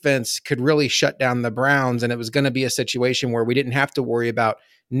defense could really shut down the Browns, and it was going to be a situation where we didn't have to worry about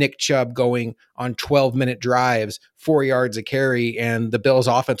Nick Chubb going on 12-minute drives, 4 yards a carry, and the Bills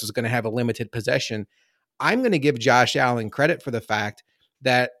offense was going to have a limited possession, I'm going to give Josh Allen credit for the fact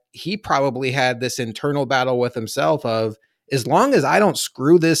that he probably had this internal battle with himself of, as long as I don't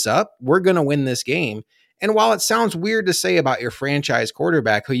screw this up, we're going to win this game. And while it sounds weird to say about your franchise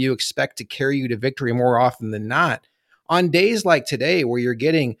quarterback who you expect to carry you to victory more often than not, on days like today where you're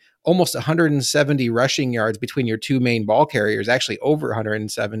getting almost 170 rushing yards between your two main ball carriers, actually over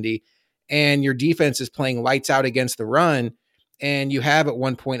 170, and your defense is playing lights out against the run, and you have at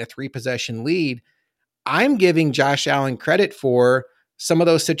one point a 3-possession lead, I'm giving Josh Allen credit for some of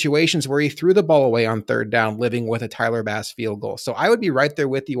those situations where he threw the ball away on third down, living with a Tyler Bass field goal. So I would be right there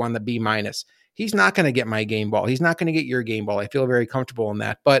with you on the B minus. He's not going to get my game ball. He's not going to get your game ball. I feel very comfortable in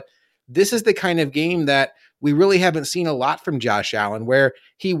that. But this is the kind of game that we really haven't seen a lot from Josh Allen, where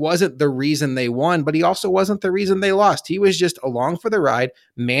he wasn't the reason they won, but he also wasn't the reason they lost. He was just along for the ride,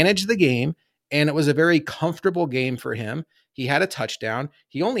 managed the game, and it was a very comfortable game for him. He had a touchdown.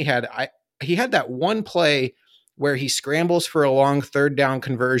 He had that one play where he scrambles for a long third down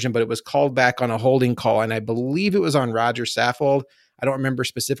conversion, but it was called back on a holding call. And I believe it was on Roger Saffold. I don't remember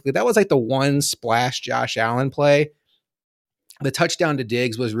specifically. That was like the one splash Josh Allen play. The touchdown to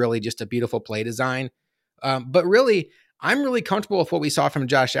Diggs was really just a beautiful play design. But really, I'm really comfortable with what we saw from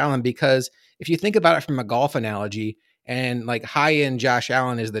Josh Allen, because if you think about it from a golf analogy, and like high-end Josh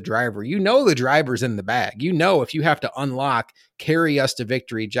Allen is the driver, the driver's in the bag. If you have to unlock, carry us to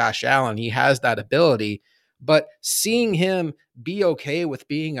victory, Josh Allen, he has that ability. But seeing him be okay with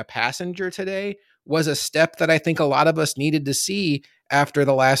being a passenger today was a step that I think a lot of us needed to see after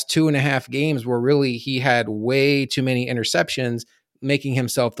the last 2.5 games where really he had way too many interceptions, making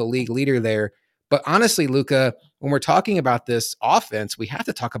himself the league leader there. But honestly, Luka, when we're talking about this offense, we have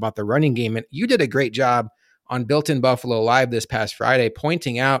to talk about the running game. And you did a great job on Built in Buffalo Live this past Friday,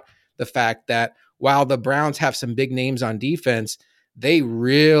 pointing out the fact that while the Browns have some big names on defense, they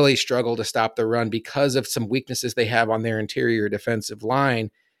really struggle to stop the run because of some weaknesses they have on their interior defensive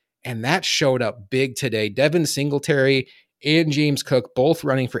line. And that showed up big today. Devin Singletary and James Cook both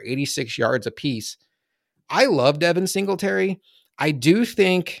running for 86 yards apiece. I love Devin Singletary. I do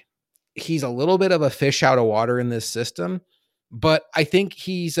think he's a little bit of a fish out of water in this system, but I think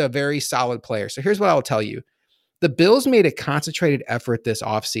he's a very solid player. So here's what I'll tell you. The Bills made a concentrated effort this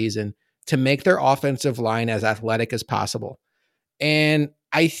offseason to make their offensive line as athletic as possible. And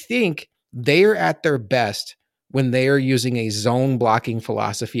I think they are at their best when they are using a zone blocking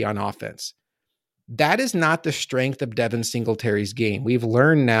philosophy on offense. That is not the strength of Devin Singletary's game. We've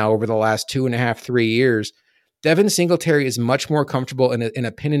learned now over the last 2.5, 3 years, Devin Singletary is much more comfortable in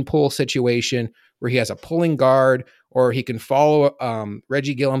a pin and pull situation where he has a pulling guard or he can follow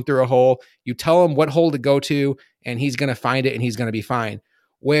Reggie Gillum through a hole. You tell him what hole to go to, and he's going to find it, and he's going to be fine.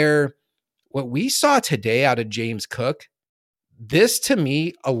 Where what we saw today out of James Cook, this to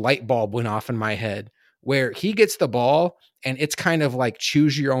me, a light bulb went off in my head where he gets the ball and it's kind of like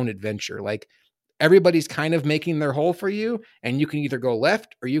choose your own adventure. Like everybody's kind of making their hole for you, and you can either go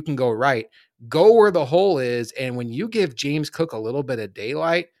left or you can go right. Go where the hole is. And when you give James Cook a little bit of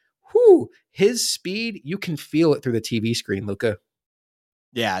daylight, his speed, you can feel it through the TV screen, Luka.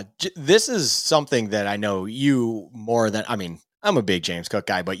 Yeah, this is something that I know you more than, I mean, I'm a big James Cook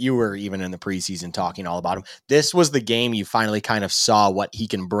guy, but you were even in the preseason talking all about him. This was the game you finally kind of saw what he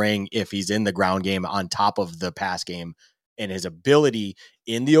can bring if he's in the ground game on top of the pass game, and his ability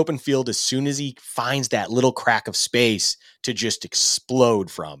in the open field as soon as he finds that little crack of space to just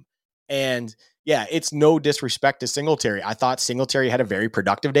explode from. And yeah, it's no disrespect to Singletary. I thought Singletary had a very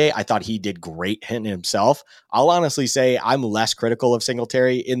productive day. I thought he did great in himself. I'll honestly say I'm less critical of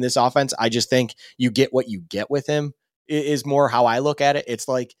Singletary in this offense. I just think you get what you get with him is more how I look at it. It's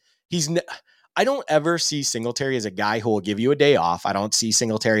like I don't ever see Singletary as a guy who will give you a day off. I don't see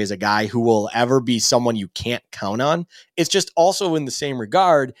Singletary as a guy who will ever be someone you can't count on. It's just also in the same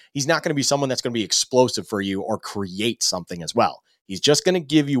regard, he's not going to be someone that's going to be explosive for you or create something as well. He's just going to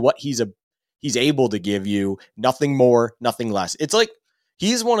give you what he's able to give you, nothing more, nothing less. It's like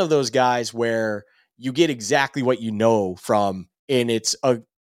he's one of those guys where you get exactly what you know from, and it's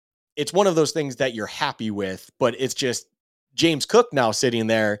one of those things that you're happy with, but it's just James Cook now sitting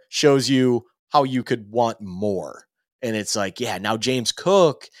there shows you how you could want more. And it's like, yeah, now James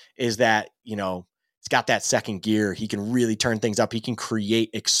Cook is that, he's got that second gear. He can really turn things up. He can create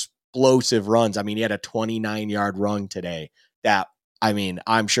explosive runs. I mean, he had a 29-yard run today that,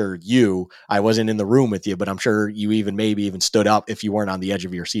 I'm sure I wasn't in the room with you, but I'm sure you maybe even stood up if you weren't on the edge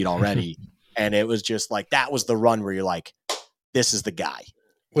of your seat already. And it was just like, that was the run where you're like, this is the guy.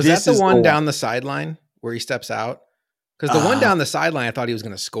 Was that the one down the sideline where he steps out? Because the one down the sideline, I thought he was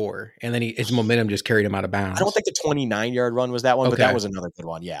going to score, and then his momentum just carried him out of bounds. I don't think the 29-yard run was that one, but that was another good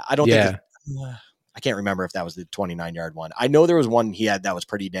one. Yeah, I don't think I can't remember if that was the 29-yard one. I know there was one he had that was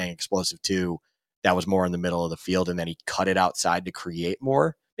pretty dang explosive too. That was more in the middle of the field, and then he cut it outside to create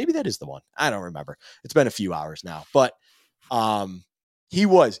more. Maybe that is the one. I don't remember. It's been a few hours now, but he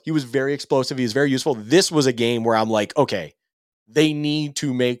was very explosive. He was very useful. This was a game where I'm like, okay, they need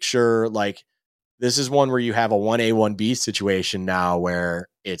to make sure like. This is one where you have a 1A, 1B situation now where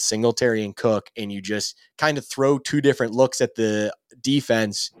it's Singletary and Cook, and you just kind of throw two different looks at the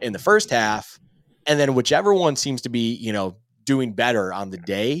defense in the first half. And then whichever one seems to be, doing better on the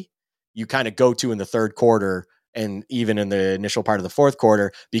day, you kind of go to in the third quarter and even in the initial part of the fourth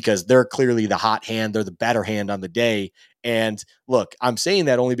quarter, because they're clearly the hot hand. They're the better hand on the day. And look, I'm saying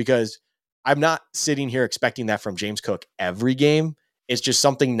that only because I'm not sitting here expecting that from James Cook every game. It's just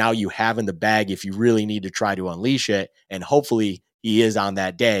something now you have in the bag if you really need to try to unleash it. And hopefully he is on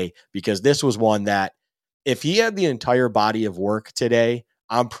that day, because this was one that if he had the entire body of work today,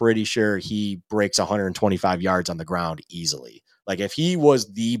 I'm pretty sure he breaks 125 yards on the ground easily. Like if he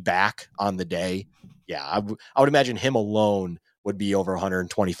was the back on the day, yeah, I would imagine him alone would be over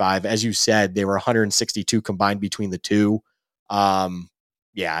 125. As you said, they were 162 combined between the two.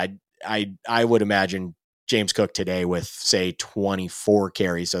 Yeah, I would imagine James Cook today with, say, 24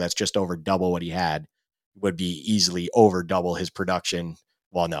 carries, so that's just over double what he had, would be easily over double his production.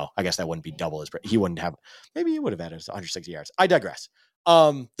 Well, no, I guess that wouldn't be double his. He wouldn't have. Maybe he would have had 160 yards. I digress.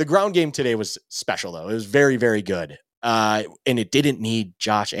 The ground game today was special, though. It was very, very good, and it didn't need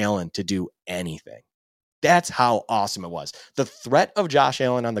Josh Allen to do anything. That's how awesome it was. The threat of Josh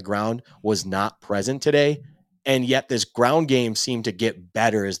Allen on the ground was not present today, and yet this ground game seemed to get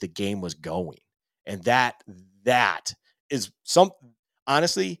better as the game was going. And that is some.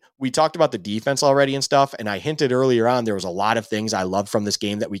 Honestly, we talked about the defense already and stuff, and I hinted earlier on there was a lot of things I loved from this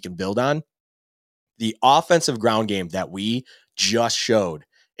game that we can build on. The offensive ground game that we just showed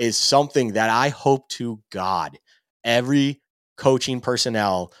is something that I hope to God every coaching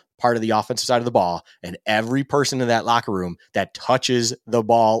personnel, part of the offensive side of the ball, and every person in that locker room that touches the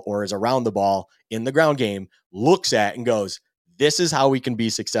ball or is around the ball in the ground game looks at and goes, this is how we can be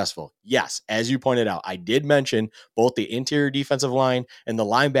successful. Yes, as you pointed out, I did mention both the interior defensive line and the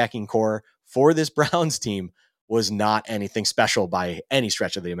linebacking core for this Browns team was not anything special by any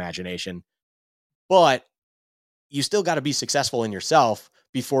stretch of the imagination. But you still got to be successful in yourself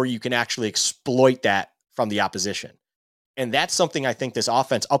before you can actually exploit that from the opposition. And that's something I think this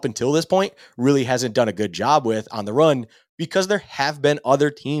offense up until this point really hasn't done a good job with on the run, because there have been other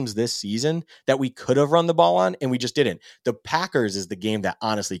teams this season that we could have run the ball on and we just didn't. The Packers is the game that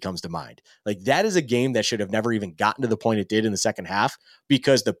honestly comes to mind. Like, that is a game that should have never even gotten to the point it did in the second half,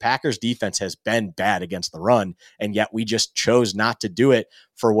 because the Packers defense has been bad against the run. And yet we just chose not to do it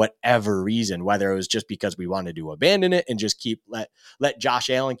for whatever reason, whether it was just because we wanted to abandon it and just let Josh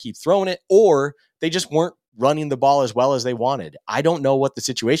Allen keep throwing it, or they just weren't running the ball as well as they wanted. I don't know what the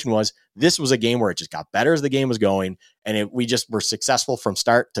situation was. This was a game where it just got better as the game was going, and we just were successful from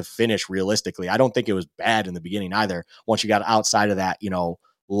start to finish realistically. I don't think it was bad in the beginning either. Once you got outside of that,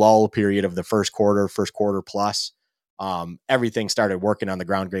 lull period of the first quarter plus, everything started working on the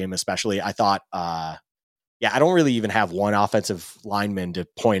ground game, especially. I thought, I don't really even have one offensive lineman to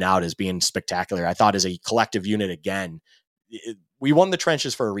point out as being spectacular. I thought as a collective unit, again, we won the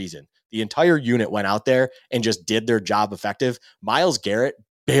trenches for a reason. The entire unit went out there and just did their job effective. Myles Garrett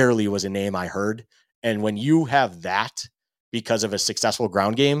barely was a name I heard. And when you have that because of a successful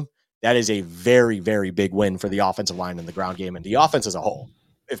ground game, that is a very, very big win for the offensive line and the ground game and the offense as a whole.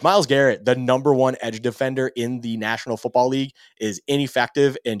 If Myles Garrett, the number one edge defender in the National Football League, is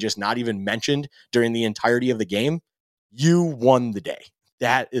ineffective and just not even mentioned during the entirety of the game, you won the day.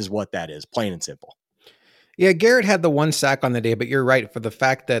 That is what that is, plain and simple. Yeah, Garrett had the one sack on the day, but you're right. For the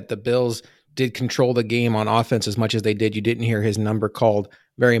fact that the Bills did control the game on offense as much as they did, you didn't hear his number called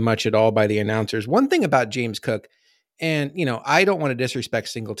very much at all by the announcers. One thing about James Cook, and I don't want to disrespect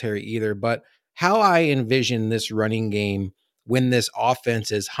Singletary either, but how I envision this running game when this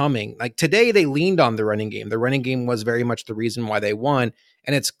offense is humming. Like today, they leaned on the running game. The running game was very much the reason why they won,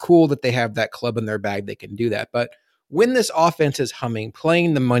 and it's cool that they have that club in their bag. They can do that, but when this offense is humming,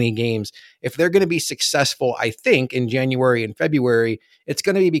 playing the money games, if they're going to be successful, I think in January and February, it's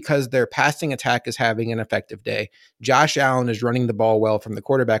going to be because their passing attack is having an effective day. Josh Allen is running the ball well from the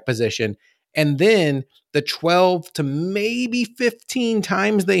quarterback position. And then the 12 to maybe 15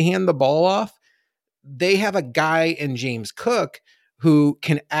 times they hand the ball off, they have a guy in James Cook who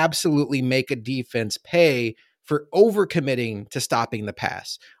can absolutely make a defense pay for overcommitting to stopping the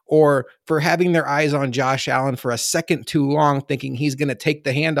pass, or for having their eyes on Josh Allen for a second too long, thinking he's going to take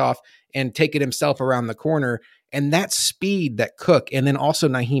the handoff and take it himself around the corner. And that speed that Cook and then also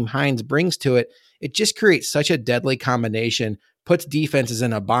Nyheim Hines brings to it, it just creates such a deadly combination, puts defenses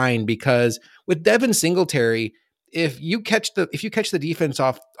in a bind, because with Devin Singletary, if you catch the defense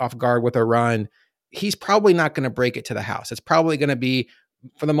off guard with a run, he's probably not going to break it to the house. It's probably going to be,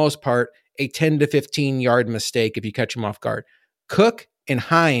 for the most part, a 10 to 15 yard mistake if you catch him off guard. Cook and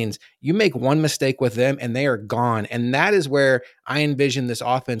Hines, you make one mistake with them and they are gone. And that is where I envision this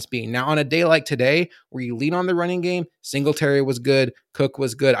offense being. Now, on a day like today, where you lean on the running game, Singletary was good, Cook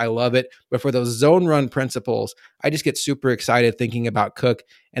was good. I love it. But for those zone run principles, I just get super excited thinking about Cook,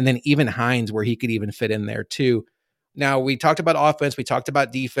 and then even Hines, where he could even fit in there too. Now, we talked about offense, we talked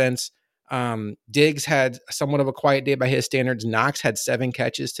about defense. Diggs had somewhat of a quiet day by his standards. Knox had 7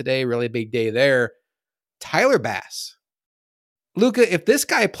 catches today, really big day there. Tyler Bass. Luka, if this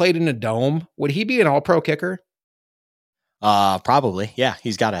guy played in a dome, would he be an all-pro kicker? Probably. Yeah,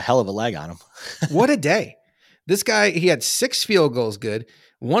 he's got a hell of a leg on him. What a day. This guy, he had 6 field goals good.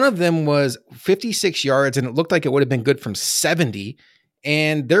 One of them was 56 yards, and it looked like it would have been good from 70.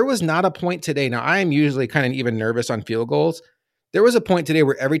 And there was not a point today. Now, I am usually kind of even nervous on field goals. There was a point today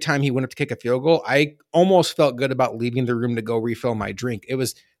where every time he went up to kick a field goal, I almost felt good about leaving the room to go refill my drink.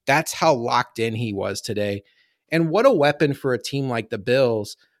 That's how locked in he was today. And what a weapon for a team like the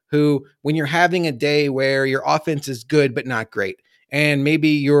Bills, who, when you're having a day where your offense is good but not great, and maybe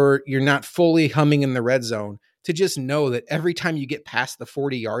you're not fully humming in the red zone, to just know that every time you get past the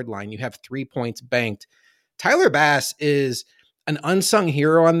 40-yard line, you have 3 points banked. Tyler Bass is an unsung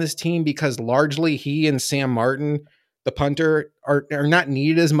hero on this team because largely he and Sam Martin, the punter, are not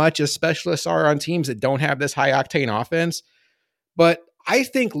needed as much as specialists are on teams that don't have this high octane offense. But I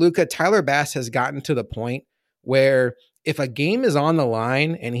think, Luka, Tyler Bass has gotten to the point where if a game is on the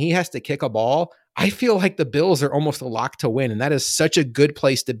line and he has to kick a ball, I feel like the Bills are almost a lock to win. And that is such a good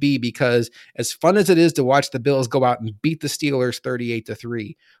place to be, because as fun as it is to watch the Bills go out and beat the Steelers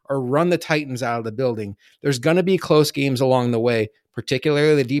 38-3 or run the Titans out of the building, there's going to be close games along the way,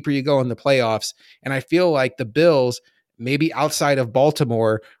 particularly the deeper you go in the playoffs. And I feel like the Bills, maybe outside of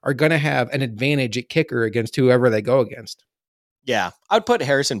Baltimore, are going to have an advantage at kicker against whoever they go against. Yeah, I'd put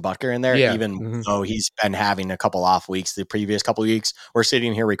Harrison Butker in there, even though he's been having a couple off weeks the previous couple of weeks. We're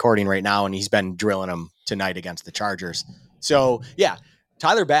sitting here recording right now, and he's been drilling them tonight against the Chargers. So, yeah,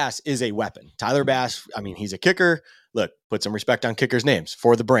 Tyler Bass is a weapon. Tyler Bass, I mean, he's a kicker. Look, put some respect on kickers' names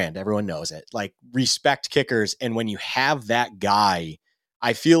for the brand. Everyone knows it. Like, respect kickers. And when you have that guy,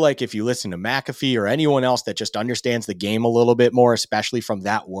 I feel like if you listen to McAfee or anyone else that just understands the game a little bit more, especially from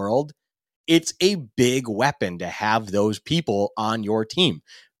that world, it's a big weapon to have those people on your team.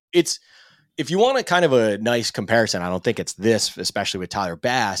 It's, if you want a kind of a nice comparison, I don't think it's this, especially with Tyler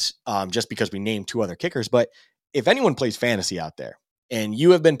Bass, just because we named two other kickers. But if anyone plays fantasy out there and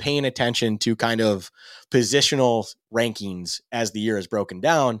you have been paying attention to kind of positional rankings as the year is broken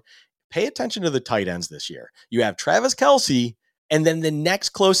down, pay attention to the tight ends this year. You have Travis Kelce, and then the next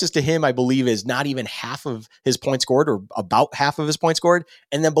closest to him, I believe, is not even half of his points scored, or about half of his points scored.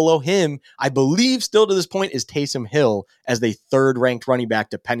 And then below him, I believe still to this point, is Taysom Hill as the third ranked running back,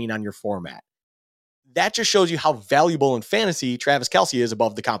 depending on your format. That just shows you how valuable in fantasy Travis Kelce is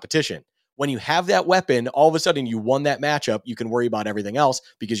above the competition. When you have that weapon, all of a sudden you won that matchup. You can worry about everything else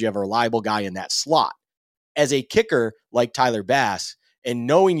because you have a reliable guy in that slot. As a kicker like Tyler Bass, and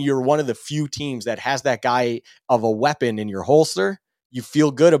knowing you're one of the few teams that has that guy of a weapon in your holster, you feel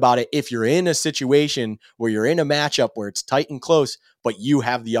good about it if you're in a situation where you're in a matchup where it's tight and close, but you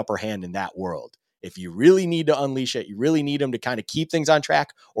have the upper hand in that world. If you really need to unleash it, you really need them to kind of keep things on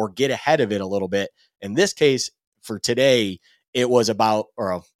track or get ahead of it a little bit. In this case, for today, it was about,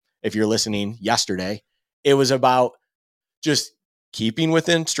 or if you're listening yesterday, it was about just keeping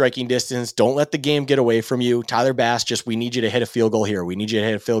within striking distance. Don't let the game get away from you. Tyler Bass, just, we need you to hit a field goal here. We need you to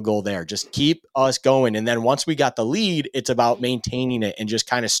hit a field goal there. Just keep us going. And then once we got the lead, it's about maintaining it and just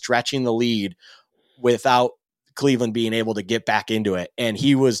kind of stretching the lead without Cleveland being able to get back into it. And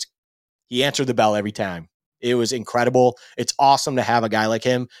he answered the bell every time. It was incredible. It's awesome to have a guy like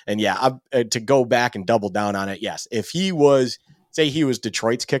him. And yeah, to go back and double down on it. Yes. If he was, say he was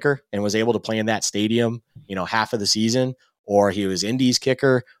Detroit's kicker and was able to play in that stadium, half of the season, or he was Indy's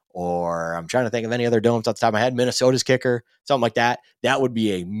kicker, or I'm trying to think of any other domes off the top of my head, Minnesota's kicker, something like that, that would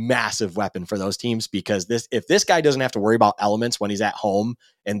be a massive weapon for those teams, because if this guy doesn't have to worry about elements when he's at home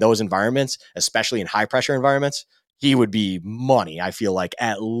in those environments, especially in high pressure environments, he would be money, I feel like,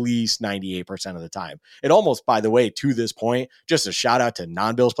 at least 98% of the time. It almost, by the way, to this point, just a shout out to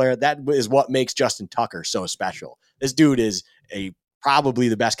non-Bills player, that is what makes Justin Tucker so special. This dude is probably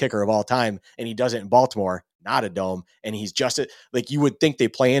the best kicker of all time, and he does it in Baltimore, not a dome. And he's just like, you would think they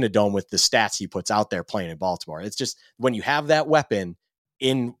play in a dome with the stats he puts out there playing in Baltimore. It's just, when you have that weapon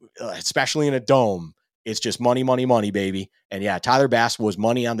in, especially in a dome, it's just money, money, money, baby. And yeah, Tyler Bass was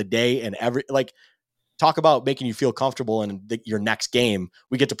money on the day, and talk about making you feel comfortable in your next game.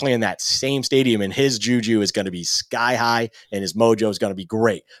 We get to play in that same stadium, and his juju is going to be sky high, and his mojo is going to be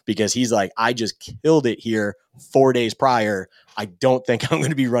great, because he's like, I just killed it here 4 days prior. I don't think I'm going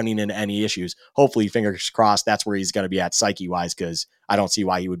to be running into any issues. Hopefully, fingers crossed, that's where he's going to be at psyche-wise, because I don't see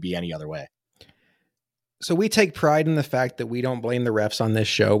why he would be any other way. So we take pride in the fact that we don't blame the refs on this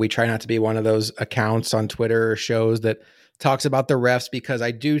show. We try not to be one of those accounts on Twitter or shows that talks about the refs, because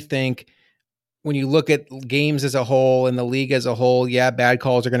I do think when you look at games as a whole and the league as a whole, yeah, bad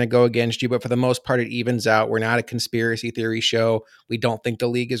calls are going to go against you, but for the most part, it evens out. We're not a conspiracy theory show. We don't think the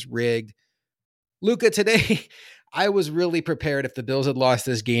league is rigged. Luka, today, I was really prepared, if the Bills had lost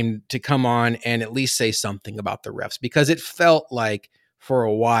this game, to come on and at least say something about the refs, because it felt like for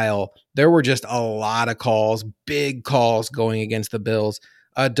a while there were just a lot of calls, big calls going against the Bills.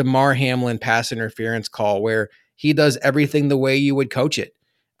 A DeMar Hamlin pass interference call where he does everything the way you would coach it.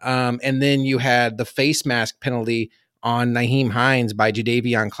 And then you had the face mask penalty on Nyheim Hines by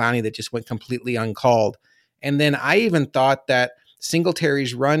Jadeveon Clowney that just went completely uncalled. And then I even thought that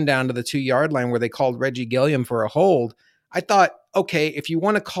Singletary's run down to the 2-yard line where they called Reggie Gilliam for a hold, I thought, okay, if you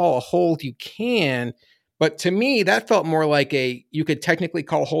want to call a hold, you can. But to me, that felt more like you could technically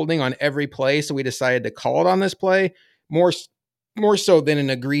call holding on every play, so we decided to call it on this play, more so than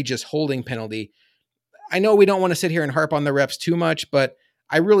an egregious holding penalty. I know we don't want to sit here and harp on the refs too much, but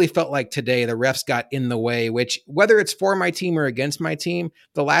I really felt like today the refs got in the way, which, whether it's for my team or against my team,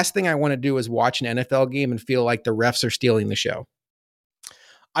 the last thing I want to do is watch an NFL game and feel like the refs are stealing the show.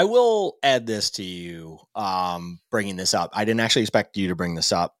 I will add this to you, bringing this up. I didn't actually expect you to bring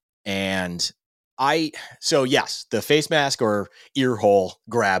this up. And so yes, the face mask or ear hole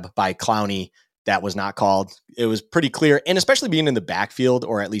grab by Clowney, that was not called. It was pretty clear. And especially being in the backfield,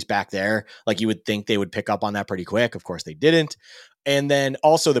 or at least back there, like you would think they would pick up on that pretty quick. Of course they didn't. And then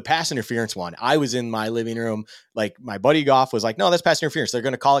also the pass interference one. I was in my living room, like my buddy Goff was like, no, that's pass interference. They're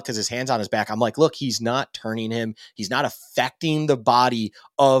going to call it because his hand's on his back. I'm like, look, he's not turning him. He's not affecting the body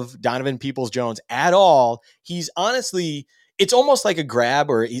of Donovan Peoples-Jones at all. He's honestly, it's almost like a grab,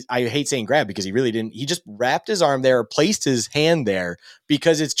 or I hate saying grab because he really didn't. He just wrapped his arm there, placed his hand there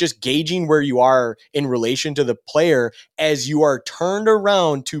because it's just gauging where you are in relation to the player as you are turned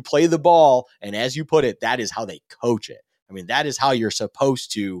around to play the ball. And as you put it, that is how they coach it. I mean, that is how you're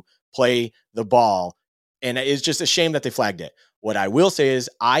supposed to play the ball. And it's just a shame that they flagged it. What I will say is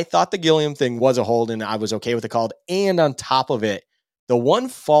I thought the Gilliam thing was a hold and I was okay with the call. And on top of it, the one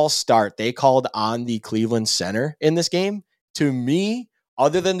false start they called on the Cleveland center in this game, to me,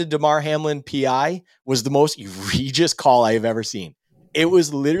 other than the Damar Hamlin PI, was the most egregious call I have ever seen. It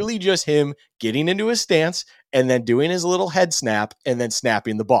was literally just him getting into his stance and then doing his little head snap and then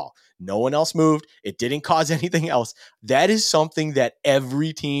snapping the ball. No one else moved. It didn't cause anything else. That is something that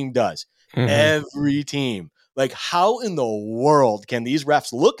every team does. Every team. Like, how in the world can these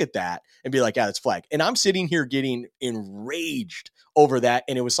refs look at that and be like, yeah, that's flag? And I'm sitting here getting enraged over that.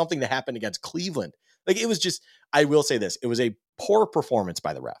 And it was something that happened against Cleveland. Like, it was just, I will say this, it was a poor performance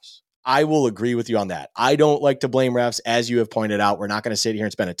by the refs. I will agree with you on that. I don't like to blame refs, as you have pointed out. We're not going to sit here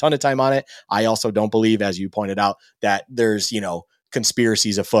and spend a ton of time on it. I also don't believe, as you pointed out, that there's,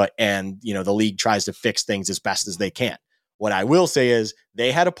 conspiracies afoot and, the league tries to fix things as best as they can. What I will say is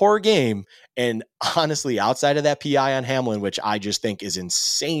they had a poor game. And honestly, outside of that PI on Hamlin, which I just think is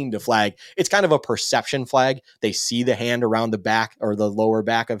insane to flag, it's kind of a perception flag. They see the hand around the back or the lower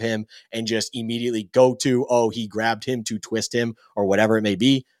back of him and just immediately go to, oh, he grabbed him to twist him or whatever it may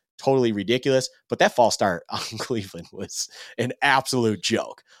be. Totally ridiculous. But that false start on Cleveland was an absolute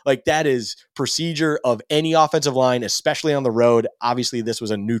joke. Like, that is procedure of any offensive line, especially on the road. Obviously, this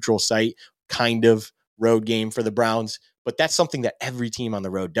was a neutral site kind of road game for the Browns, but that's something that every team on the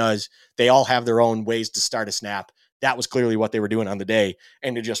road does. They all have their own ways to start a snap. That was clearly what they were doing on the day.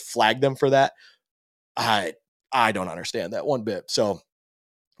 And to just flag them for that, I don't understand that one bit. So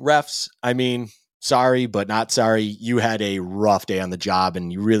refs, I mean, sorry, but not sorry. You had a rough day on the job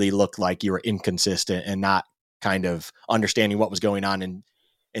and you really looked like you were inconsistent and not kind of understanding what was going on. And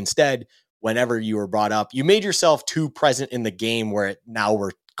instead, whenever you were brought up, you made yourself too present in the game where now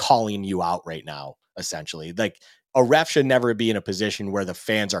we're calling you out right now, essentially. Like, a ref should never be in a position where the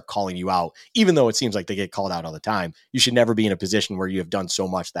fans are calling you out, even though it seems like they get called out all the time. You should never be in a position where you have done so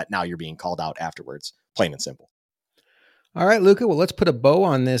much that now you're being called out afterwards, plain and simple. All right, Luka, well, let's put a bow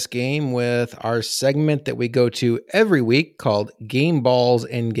on this game with our segment that we go to every week called Game Balls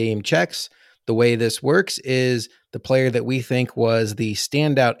and Game Checks. The way this works is the player that we think was the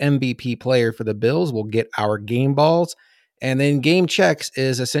standout MVP player for the Bills will get our game balls. And then Game Checks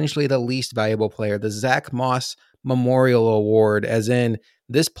is essentially the least valuable player, the Zach Moss Memorial Award, as in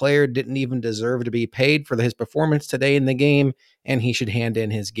this player didn't even deserve to be paid for his performance today in the game, and he should hand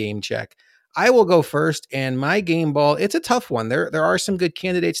in his game check. I will go first, and my game ball, it's a tough one. There are some good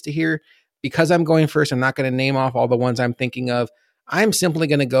candidates to here. Because I'm going first, I'm not going to name off all the ones I'm thinking of. I'm simply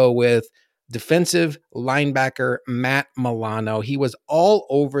going to go with defensive linebacker Matt Milano. He was all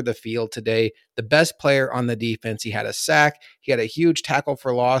over the field today, the best player on the defense. He had a sack. He had a huge tackle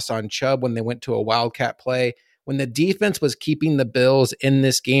for loss on Chubb when they went to a wildcat play. When the defense was keeping the Bills in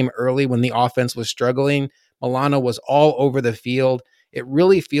this game early, when the offense was struggling, Milano was all over the field. It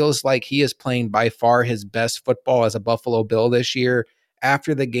really feels like he is playing by far his best football as a Buffalo Bill this year.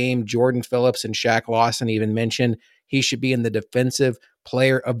 After the game, Jordan Phillips and Shaq Lawson even mentioned he should be in the defensive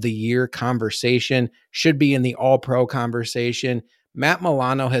player of the year conversation, should be in the all-pro conversation. Matt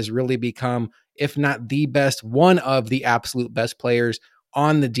Milano has really become, if not the best, one of the absolute best players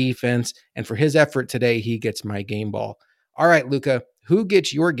on the defense. And for his effort today, he gets my game ball. All right, Luka, who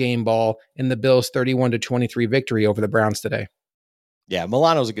gets your game ball in the Bills' 31-23 victory over the Browns today? Yeah,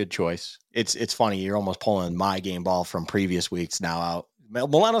 Milano's a good choice. It's funny. You're almost pulling my game ball from previous weeks now out.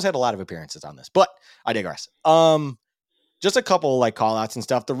 Milano's had a lot of appearances on this, but I digress. Just a couple like call outs and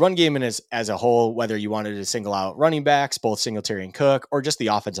stuff. The run game as a whole, whether you wanted to single out running backs, both Singletary and Cook, or just the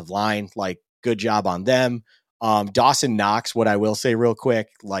offensive line, like, good job on them. Dawson Knox, what I will say real quick,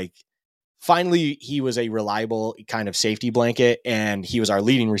 like, finally, he was a reliable kind of safety blanket, and he was our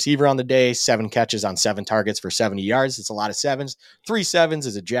leading receiver on the day. 7 catches on 7 targets for 70 yards. It's a lot of sevens. 3 sevens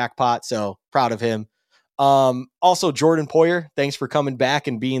is a jackpot, so proud of him. Also, Jordan Poyer, thanks for coming back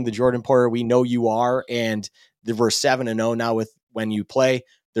and being the Jordan Poyer we know you are. And we're 7-0 now with when you play.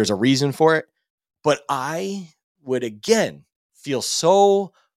 There's a reason for it. But I would again feel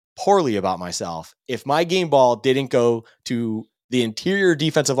so poorly about myself if my game ball didn't go to the interior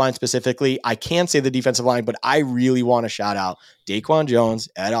defensive line specifically. I can say the defensive line, but I really want to shout out Daquan Jones,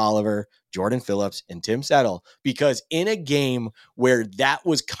 Ed Oliver, Jordan Phillips, and Tim Settle, because in a game where that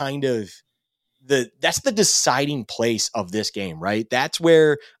was kind of that's the deciding place of this game, right? That's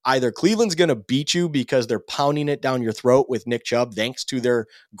where either Cleveland's going to beat you because they're pounding it down your throat with Nick Chubb, thanks to their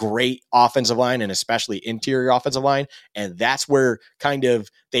great offensive line and especially interior offensive line. And that's where kind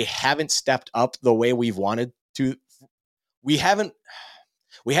of they haven't stepped up the way we've wanted to. We haven't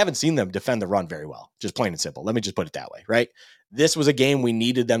seen them defend the run very well, just plain and simple. Let me just put it that way, right? This was a game we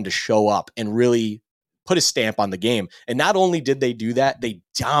needed them to show up and really put a stamp on the game. And not only did they do that, they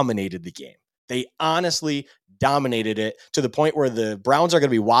dominated the game. They honestly dominated it to the point where the Browns are going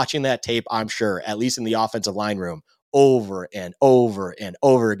to be watching that tape, I'm sure, at least in the offensive line room, over and over and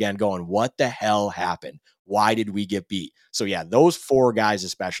over again, going, what the hell happened? Why did we get beat? So yeah, those four guys,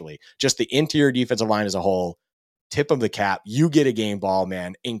 especially just the interior defensive line as a whole, tip of the cap. You get a game ball,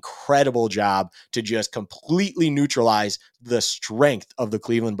 man. Incredible job to just completely neutralize the strength of the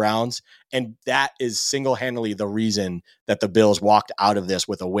Cleveland Browns. And that is single-handedly the reason that the Bills walked out of this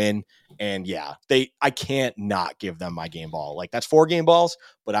with a win. And yeah, I can't not give them my game ball. Like, that's 4 game balls,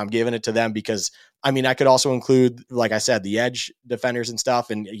 but I'm giving it to them because, I mean, I could also include, like I said, the edge defenders and stuff.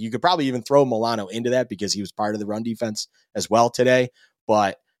 And you could probably even throw Milano into that because he was part of the run defense as well today.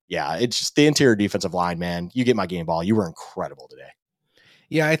 But yeah, it's just the interior defensive line, man. You get my game ball. You were incredible today.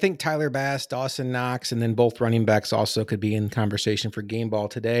 Yeah, I think Tyler Bass, Dawson Knox, and then both running backs also could be in conversation for game ball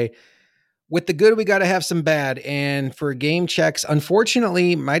today. With the good, we got to have some bad. And for game checks,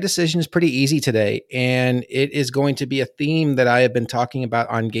 unfortunately, my decision is pretty easy today. And it is going to be a theme that I have been talking about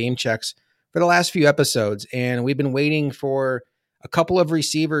on game checks for the last few episodes. And we've been waiting for a couple of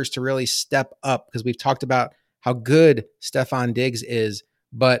receivers to really step up because we've talked about how good Stephon Diggs is.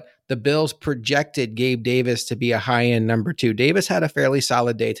 But the Bills projected Gabe Davis to be a high-end number 2. Davis had a fairly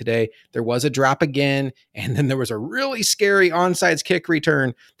solid day today. There was a drop again, and then there was a really scary onside kick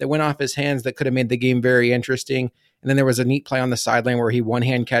return that went off his hands that could have made the game very interesting. And then there was a neat play on the sideline where he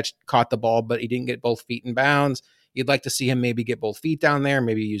one-hand caught the ball, but he didn't get both feet in bounds. You'd like to see him maybe get both feet down there,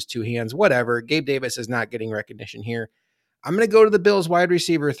 maybe use 2 hands, whatever. Gabe Davis is not getting recognition here. I'm going to go to the Bills wide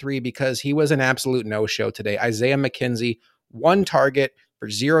receiver 3 because he was an absolute no-show today. Isaiah McKenzie, 1 target for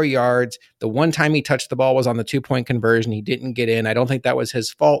 0 yards. The one time he touched the ball was on the 2-point conversion. He didn't get in. I don't think that was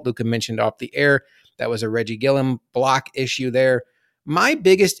his fault. Luka mentioned off the air that was a Reggie Gilliam block issue there. My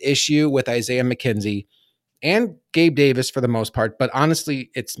biggest issue with Isaiah McKenzie and Gabe Davis for the most part, but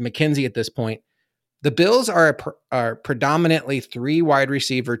honestly, it's McKenzie at this point. The Bills are a predominantly 3 wide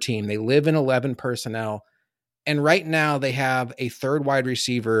receiver team. They live in 11 personnel. And right now they have a 3rd wide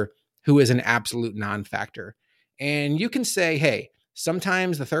receiver who is an absolute non-factor. And you can say, hey,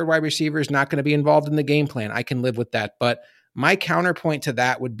 sometimes the 3rd wide receiver is not going to be involved in the game plan. I can live with that. But my counterpoint to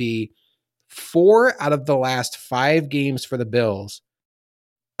that would be 4 out of the last 5 games for the Bills,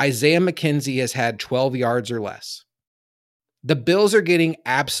 Isaiah McKenzie has had 12 yards or less. The Bills are getting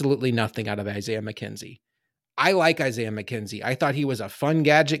absolutely nothing out of Isaiah McKenzie. I like Isaiah McKenzie. I thought he was a fun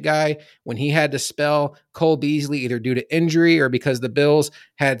gadget guy when he had to spell Cole Beasley either due to injury or because the Bills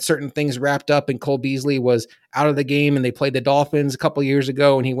had certain things wrapped up and Cole Beasley was out of the game and they played the Dolphins a couple years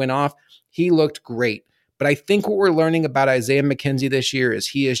ago and he went off. He looked great. But I think what we're learning about Isaiah McKenzie this year is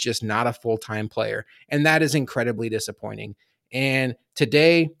he is just not a full-time player. And that is incredibly disappointing. And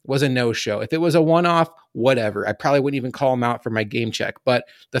today was a no-show. If it was a one-off, whatever. I probably wouldn't even call him out for my game check. But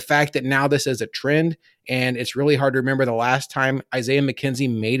the fact that now this is a trend, and it's really hard to remember the last time Isaiah McKenzie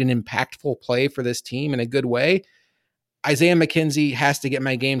made an impactful play for this team in a good way, Isaiah McKenzie has to get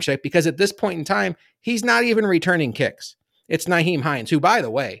my game check because at this point in time, he's not even returning kicks. It's Nyheim Hines, who, by the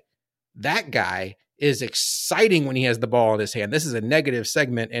way, that guy is exciting when he has the ball in his hand. This is a negative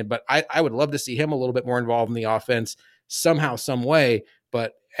segment, but I would love to see him a little bit more involved in the offense somehow, some way.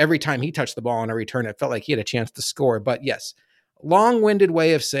 But every time he touched the ball on a return, it felt like he had a chance to score. But yes, long-winded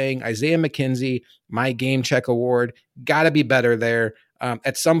way of saying Isaiah McKenzie, my game check award, got to be better there.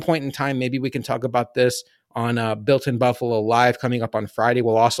 At some point in time, maybe we can talk about this on Built in Buffalo Live coming up on Friday.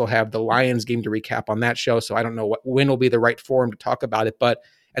 We'll also have the Lions game to recap on that show. So I don't know when will be the right forum to talk about it. But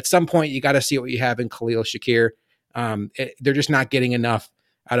at some point, you got to see what you have in Khalil Shakir. They're just not getting enough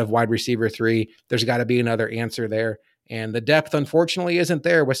out of wide receiver 3. There's got to be another answer there. And the depth, unfortunately, isn't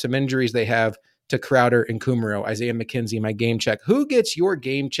there with some injuries they have to Crowder and Kumaro. Isaiah McKenzie, my game check. Who gets your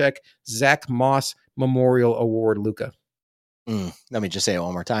game check? Zach Moss, Memorial Award, Luka? Let me just say it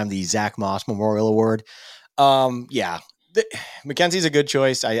one more time. The Zach Moss Memorial Award. Yeah, Mackenzie's a good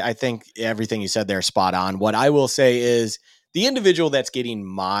choice. I think everything you said there is spot on. What I will say is the individual that's getting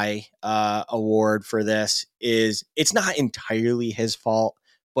my award for this is it's not entirely his fault,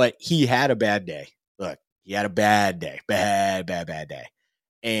 but he had a bad day. Look, he had a bad day, bad day.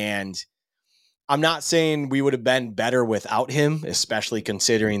 And I'm not saying we would have been better without him, especially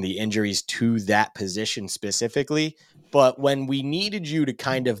considering the injuries to that position specifically. But when we needed you to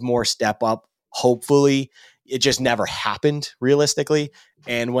kind of more step up, hopefully, it just never happened realistically.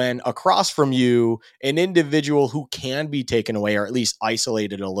 And when across from you, an individual who can be taken away or at least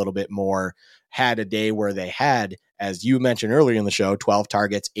isolated a little bit more had a day where they had, as you mentioned earlier in the show, 12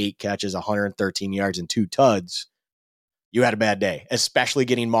 targets, 8 catches, 113 yards, and 2 tuds, you had a bad day, especially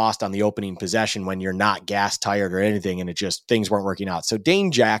getting mossed on the opening possession when you're not gas tired or anything and it just things weren't working out. So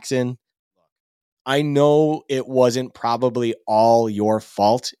Dane Jackson, I know it wasn't probably all your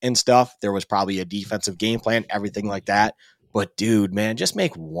fault and stuff. There was probably a defensive game plan, everything like that. But dude, man, just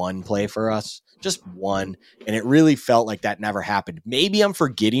make one play for us. Just one. And it really felt like that never happened. Maybe I'm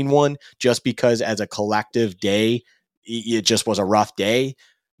forgetting one just because as a collective day, it just was a rough day.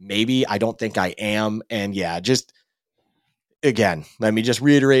 Maybe I don't think I am. And yeah, just again, let me just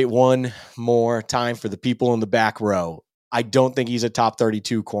reiterate one more time for the people in the back row. I don't think he's a top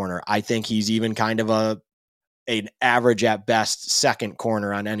 32 corner. I think he's even kind of an average at best second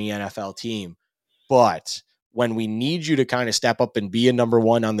corner on any NFL team. But when we need you to kind of step up and be a number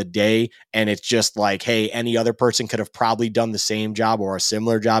one on the day, and it's just like, hey, any other person could have probably done the same job or a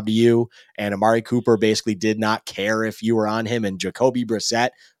similar job to you, and Amari Cooper basically did not care if you were on him, and Jacoby Brissett,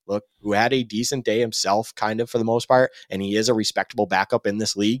 look, who had a decent day himself, kind of for the most part, and he is a respectable backup in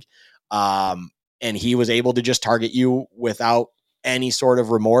this league, and he was able to just target you without any sort of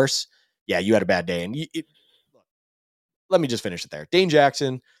remorse. Yeah, you had a bad day, and let me just finish it there. Dane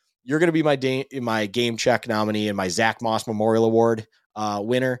Jackson, you're going to be my game check nominee and my Zach Moss Memorial Award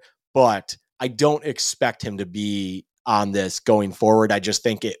winner, but I don't expect him to be on this going forward. I just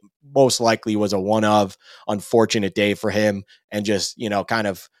think it most likely was a one-of unfortunate day for him and just, kind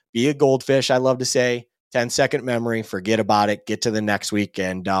of be a goldfish, I love to say. 10-second memory, forget about it, get to the next week,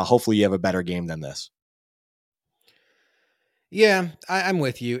 and hopefully you have a better game than this. Yeah, I'm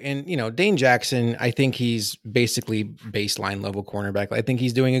with you. And, Dane Jackson, I think he's basically baseline level cornerback. I think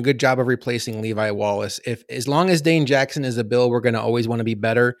he's doing a good job of replacing Levi Wallace. As long as Dane Jackson is a Bill, we're going to always want to be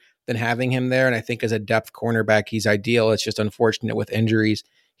better than having him there. And I think as a depth cornerback, he's ideal. It's just unfortunate with injuries.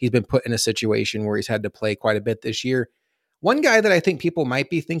 He's been put in a situation where he's had to play quite a bit this year. One guy that I think people might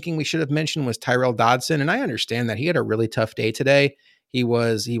be thinking we should have mentioned was Tyrell Dodson. And I understand that he had a really tough day today. He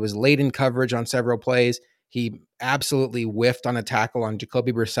was late in coverage on several plays. He absolutely whiffed on a tackle on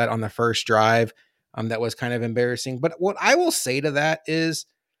Jacoby Brissett on the first drive. That was kind of embarrassing. But what I will say to that is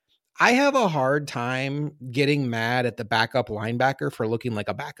I have a hard time getting mad at the backup linebacker for looking like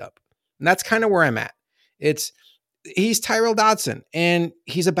a backup. And that's kind of where I'm at. He's Tyrell Dodson and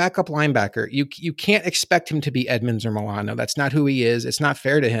he's a backup linebacker. You can't expect him to be Edmonds or Milano. That's not who he is. It's not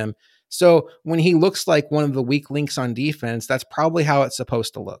fair to him. So when he looks like one of the weak links on defense, that's probably how it's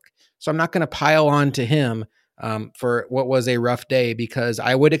supposed to look. So I'm not going to pile on to him for what was a rough day because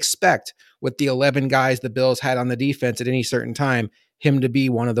I would expect with the 11 guys the Bills had on the defense at any certain time, him to be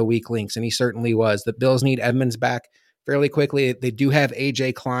one of the weak links. And he certainly was. The Bills need Edmonds back fairly quickly. They do have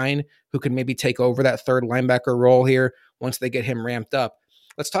AJ Klein, who can maybe take over that third linebacker role here once they get him ramped up.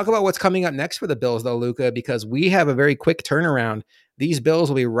 Let's talk about what's coming up next for the Bills, though, Luka, because we have a very quick turnaround. These Bills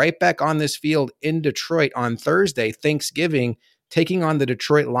will be right back on this field in Detroit on Thursday, Thanksgiving, taking on the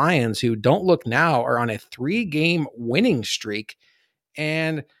Detroit Lions, who don't look now are on a 3-game winning streak.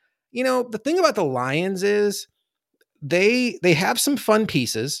 And, the thing about the Lions is they have some fun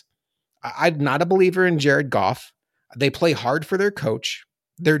pieces. I'm not a believer in Jared Goff. They play hard for their coach.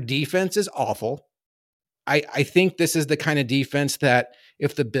 Their defense is awful. I think this is the kind of defense that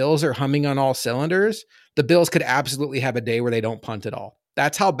if the Bills are humming on all cylinders, the Bills could absolutely have a day where they don't punt at all.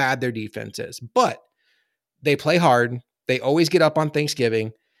 That's how bad their defense is. But they play hard. They always get up on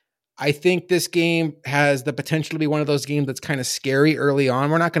Thanksgiving. I think this game has the potential to be one of those games that's kind of scary early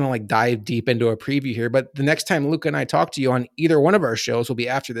on. We're not going to dive deep into a preview here, but the next time Luka and I talk to you on either one of our shows will be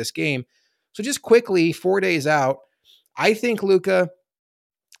after this game. So just quickly, 4 days out, I think Luka,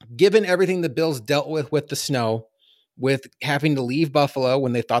 given everything the Bills dealt with the snow, with having to leave Buffalo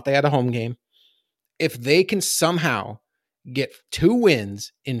when they thought they had a home game, if they can somehow get 2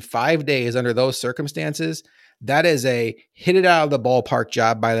 wins in 5 days under those circumstances, that is a hit it out of the ballpark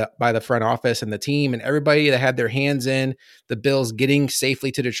job by the front office and the team and everybody that had their hands in the Bills getting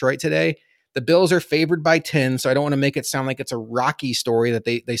safely to Detroit today. The Bills are favored by 10, so I don't want to make it sound like it's a Rocky story that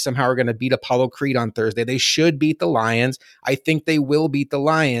they somehow are going to beat Apollo Creed on Thursday. They should beat the Lions. I think they will beat the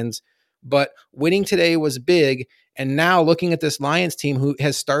Lions, but winning today was big. And now looking at this Lions team who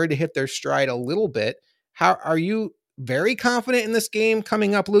has started to hit their stride a little bit, how are you very confident in this game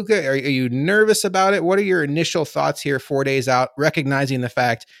coming up, Luka? Are you nervous about it? What are your initial thoughts here 4 days out, recognizing the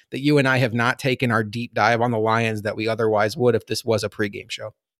fact that you and I have not taken our deep dive on the Lions that we otherwise would if this was a pregame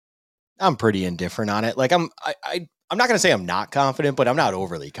show? I'm pretty indifferent on it. Like I'm not going to say I'm not confident, but I'm not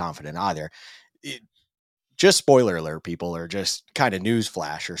overly confident either. Just spoiler alert, people, or just kind of news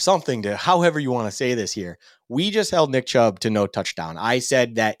flash or something to however you want to say this here. We just held Nick Chubb to no touchdown. I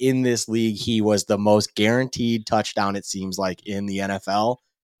said that in this league, he was the most guaranteed touchdown, it seems like, in the NFL.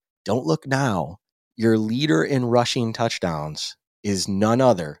 Don't look now. Your leader in rushing touchdowns is none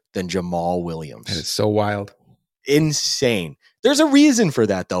other than Jamal Williams. That is so wild. Insane. There's a reason for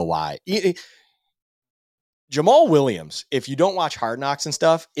that, though, why. Jamal Williams, if you don't watch Hard Knocks and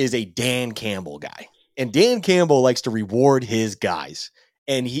stuff, is a Dan Campbell guy. And Dan Campbell likes to reward his guys.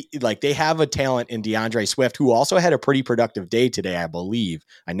 And they have a talent in DeAndre Swift, who also had a pretty productive day today, I believe.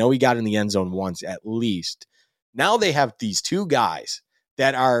 I know he got in the end zone once at least. Now they have these two guys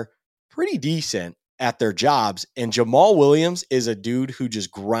that are pretty decent at their jobs. And Jamal Williams is a dude who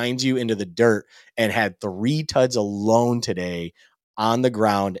just grinds you into the dirt and had 3 tuds alone today on the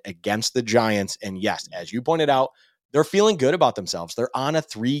ground against the Giants. And yes, as you pointed out, they're feeling good about themselves. They're on a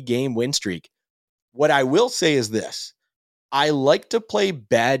 3-game win streak. What I will say is this. I like to play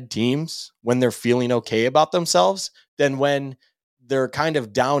bad teams when they're feeling okay about themselves than when they're kind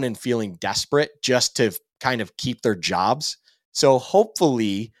of down and feeling desperate just to kind of keep their jobs. So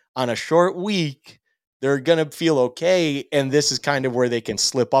hopefully on a short week, they're going to feel okay. And this is kind of where they can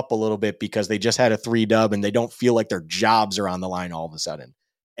slip up a little bit because they just had a 3-dub and they don't feel like their jobs are on the line all of a sudden.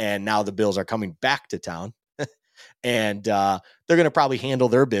 And now the Bills are coming back to town. And they're going to probably handle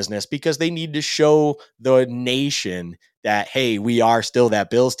their business because they need to show the nation that, hey, we are still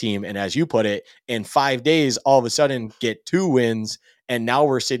that Bills team. And as you put it, in 5 days, all of a sudden get 2 wins. And now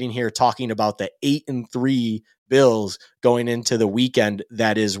we're sitting here talking about the 8-3 Bills going into the weekend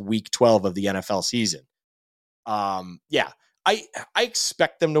that is week 12 of the NFL season. I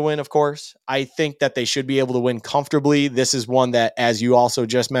expect them to win, of course. I think that they should be able to win comfortably. This is one that, as you also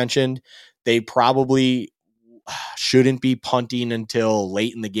just mentioned, they probably shouldn't be punting until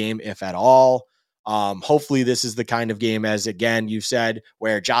late in the game, if at all. Hopefully this is the kind of game, as again, you said,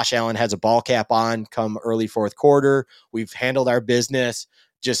 where Josh Allen has a ball cap on come early fourth quarter. We've handled our business.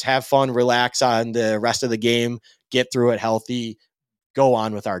 Just have fun, relax on the rest of the game, get through it healthy, go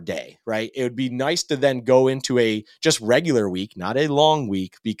on with our day, right? It would be nice to then go into a just regular week, not a long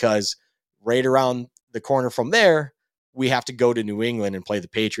week, because right around the corner from there, we have to go to New England and play the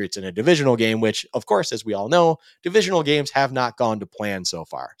Patriots in a divisional game, which, of course, as we all know, divisional games have not gone to plan so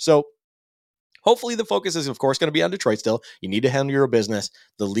far. So hopefully the focus is, of course, going to be on Detroit still. You need to handle your business.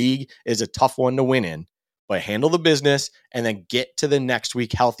 The league is a tough one to win in, but handle the business and then get to the next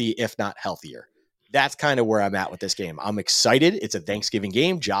week healthy, if not healthier. That's kind of where I'm at with this game. I'm excited. It's a Thanksgiving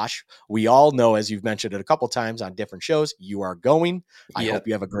game. Josh, we all know, as you've mentioned it a couple times on different shows, you are going. I hope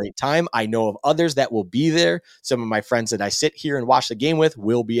you have a great time. I know of others that will be there. Some of my friends that I sit here and watch the game with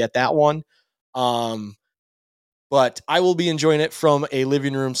will be at that one. But I will be enjoying it from a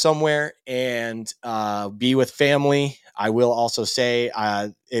living room somewhere and be with family. I will also say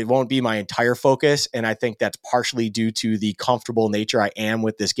it won't be my entire focus, and I think that's partially due to the comfortable nature I am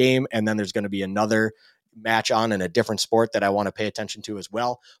with this game, and then there's going to be another match on in a different sport that I want to pay attention to as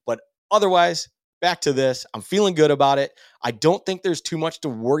well. But otherwise, back to this. I'm feeling good about it. I don't think there's too much to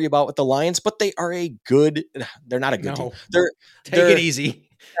worry about with the Lions, but they are they're not a good team. Take it easy.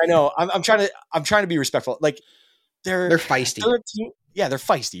 I know. I'm trying to be respectful. Like, they're feisty. They're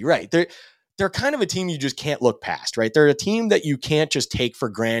feisty, right? They're kind of a team you just can't look past, right? They're a team that you can't just take for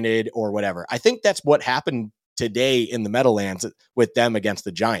granted or whatever. I think that's what happened today in the Meadowlands with them against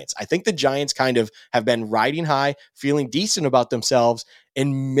the Giants. I think the Giants kind of have been riding high, feeling decent about themselves,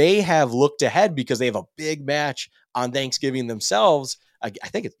 and may have looked ahead because they have a big match on Thanksgiving themselves. I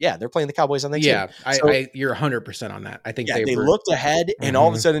think they're playing the Cowboys on Thanksgiving. Yeah, you're 100% on that. I think they looked ahead, and all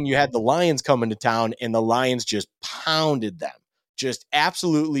of a sudden you had the Lions come into town, and the Lions just pounded them, just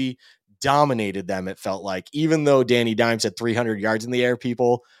absolutely dominated them. It felt like, even though Danny Dimes had 300 yards in the air,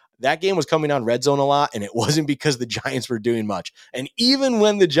 people, that game was coming on red zone a lot, and it wasn't because the Giants were doing much. And even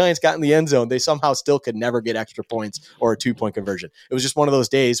when the Giants got in the end zone, they somehow still could never get extra points or a 2-point conversion. It was just one of those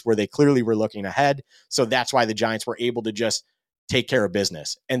days where they clearly were looking ahead. So that's why the Giants were able to just take care of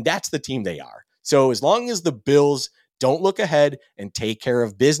business. And that's the team they are. So as long as the Bills don't look ahead and take care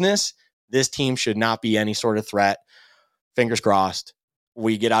of business, This team should not be any sort of threat. Fingers crossed.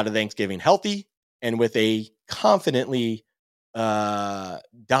 We get out of Thanksgiving healthy and with a confidently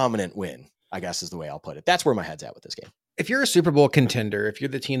dominant win, I guess is the way I'll put it. That's where my head's at with this game. If you're a Super Bowl contender, if you're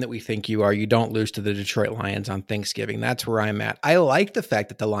the team that we think you are, you don't lose to the Detroit Lions on Thanksgiving. That's where I'm at. I like the fact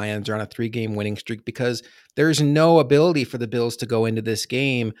that the Lions are on a 3-game winning streak because there's no ability for the Bills to go into this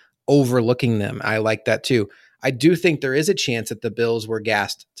game overlooking them. I like that too. I do think there is a chance that the Bills were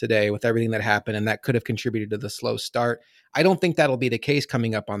gassed today with everything that happened, and that could have contributed to the slow start. I don't think that'll be the case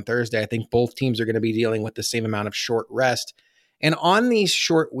coming up on Thursday. I think both teams are going to be dealing with the same amount of short rest. And on these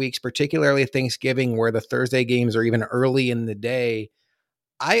short weeks, particularly Thanksgiving, where the Thursday games are even early in the day,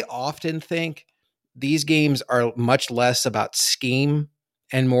 I often think these games are much less about scheme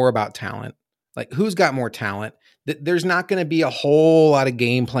and more about talent. Like, who's got more talent? There's not going to be a whole lot of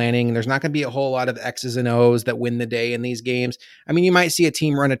game planning. There's not going to be a whole lot of X's and O's that win the day in these games. I mean, you might see a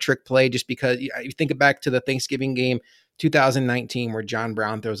team run a trick play just because you think back to the Thanksgiving game 2019 where John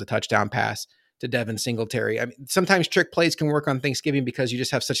Brown throws a touchdown pass to Devin Singletary. I mean, sometimes trick plays can work on Thanksgiving because you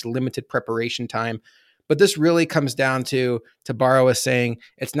just have such limited preparation time. But this really comes down to borrow a saying,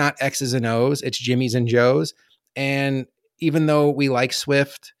 it's not X's and O's, it's Jimmy's and Joe's. And even though we like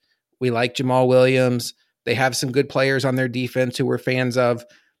Swift, we like Jamal Williams, they have some good players on their defense who we're fans of,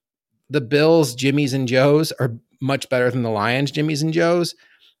 the Bills' Jimmy's and Joe's are much better than the Lions' Jimmy's and Joe's.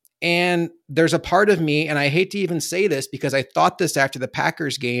 And there's a part of me, and I hate to even say this because I thought this after the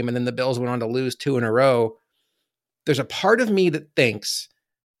Packers game and then the Bills went on to lose 2 in a row. There's a part of me that thinks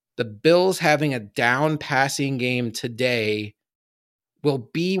the Bills having a down passing game today will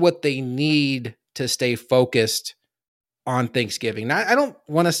be what they need to stay focused on Thanksgiving. Now, I don't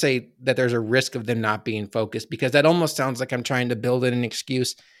want to say that there's a risk of them not being focused because that almost sounds like I'm trying to build in an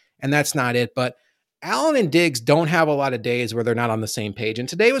excuse, and that's not it. But Allen and Diggs don't have a lot of days where they're not on the same page. And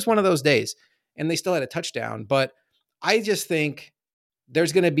today was one of those days, and they still had a touchdown. But I just think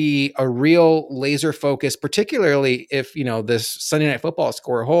there's going to be a real laser focus, particularly if, this Sunday Night Football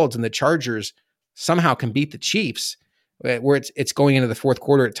score holds and the Chargers somehow can beat the Chiefs, where it's going into the fourth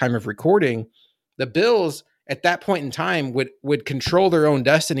quarter at time of recording. The Bills at that point in time would control their own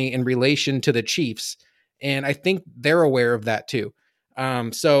destiny in relation to the Chiefs. And I think they're aware of that too.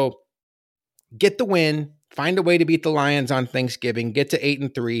 So get the win, find a way to beat the Lions on Thanksgiving, get to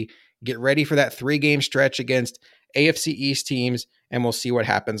 8-3, get ready for that 3-game stretch against AFC East teams, and we'll see what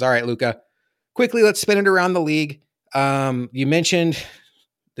happens. All right, Luka, quickly, let's spin it around the league. You mentioned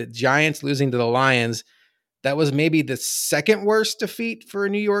the Giants losing to the Lions. That was maybe the second worst defeat for a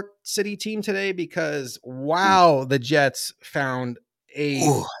New York City team today because, wow, the Jets found a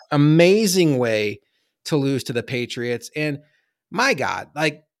amazing way to lose to the Patriots. And my God,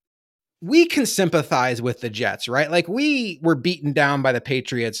 we can sympathize with the Jets, right? Like, we were beaten down by the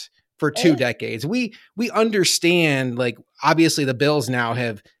Patriots for 2 decades. We understand, obviously the Bills now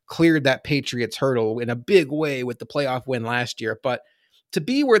have cleared that Patriots hurdle in a big way with the playoff win last year. But to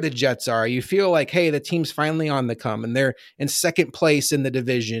be where the Jets are, you feel like, hey, the team's finally on the come and they're in second place in the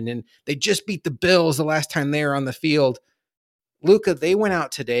division and they just beat the Bills the last time they were on the field. Luka, they went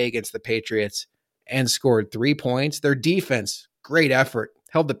out today against the Patriots and scored 3 points. Their defense, great effort,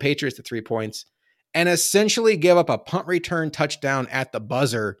 held the Patriots to 3 points and essentially gave up a punt return touchdown at the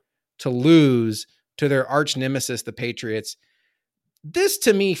buzzer to lose to their arch nemesis, the Patriots. This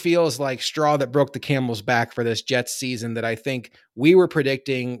to me feels like straw that broke the camel's back for this Jets season that I think we were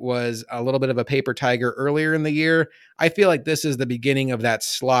predicting was a little bit of a paper tiger earlier in the year. I feel like this is the beginning of that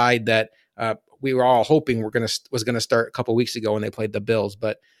slide that we were all hoping was going to start a couple weeks ago when they played the Bills.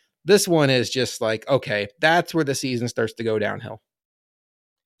 But this one is just like, okay, that's where the season starts to go downhill.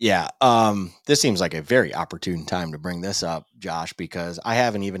 Yeah, this seems like a very opportune time to bring this up, Josh, because I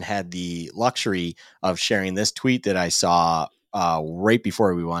haven't even had the luxury of sharing this tweet that I saw right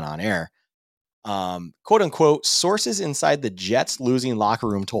before we went on air. Quote unquote, sources inside the Jets losing locker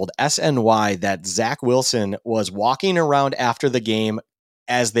room told SNY that Zach Wilson was walking around after the game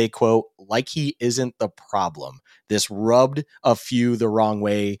as they quote, like he isn't the problem. This rubbed a few the wrong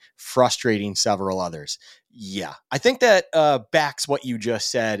way, frustrating several others. Yeah, I think that backs what you just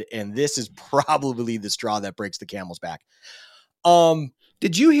said, and this is probably the straw that breaks the camel's back.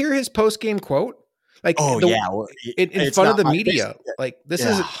 Did you hear his post-game quote? In front of the media.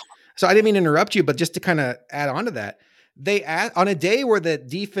 So I didn't mean to interrupt you, but just to kind of add on to that, they on a day where the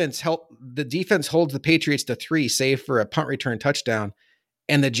defense holds the Patriots to 3, save for a punt return touchdown,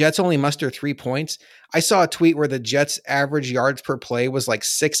 and the Jets only muster 3 points. I saw a tweet where the Jets' average yards per play was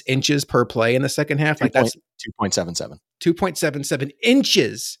 6 inches per play in the second half. That's 2.77. 2.77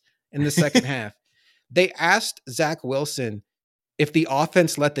 inches in the second half. They asked Zach Wilson if the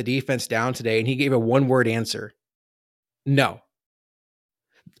offense let the defense down today, and he gave a one-word answer. No.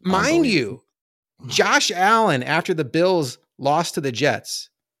 Mind you, Josh Allen, after the Bills lost to the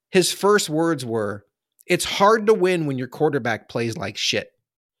Jets, his first words were, "It's hard to win when your quarterback plays like shit."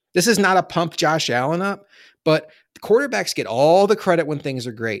 This is not a pump Josh Allen up, but quarterbacks get all the credit when things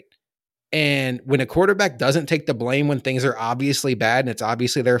are great. And when a quarterback doesn't take the blame when things are obviously bad and it's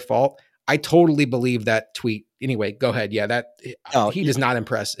obviously their fault, I totally believe that tweet. Anyway, go ahead. Yeah, he does not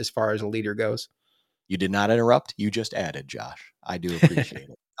impress as far as a leader goes. You did not interrupt. You just added, Josh. I do appreciate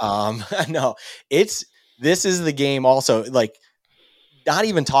it. No, this is the game also, like, not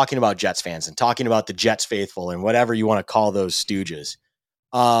even talking about Jets fans and talking about the Jets faithful and whatever you want to call those stooges.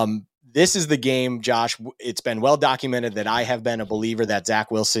 This is the game, Josh. It's been well documented that I have been a believer that Zach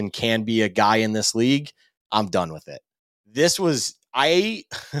Wilson can be a guy in this league. I'm done with it.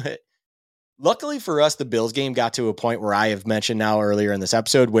 Luckily for us, the Bills game got to a point where I have mentioned now earlier in this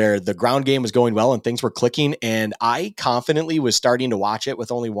episode where the ground game was going well and things were clicking, and I confidently was starting to watch it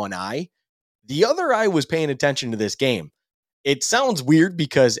with only one eye. The other eye was paying attention to this game. It sounds weird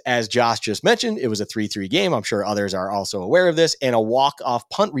because, as Josh just mentioned, it was a 3-3 game. I'm sure others are also aware of this, and a walk-off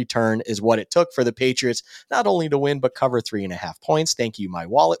punt return is what it took for the Patriots not only to win, but cover 3.5 points. Thank you, my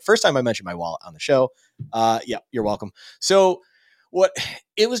wallet. First time I mentioned my wallet on the show. Yeah, you're welcome. So,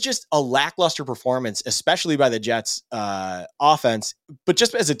 it was just a lackluster performance, especially by the Jets offense, but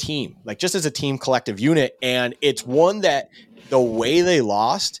just as a team, just as a team collective unit. And it's one that the way they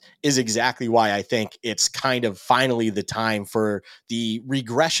lost is exactly why I think it's kind of finally the time for the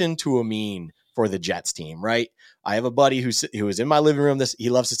regression to a mean for the Jets team, right? I have a buddy who was in my living room. He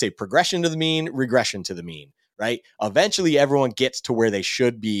loves to say progression to the mean, regression to the mean, right? Eventually everyone gets to where they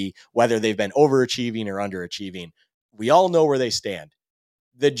should be, whether they've been overachieving or underachieving. We all know where they stand.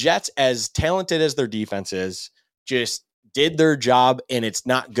 The Jets, as talented as their defense is, just did their job, and it's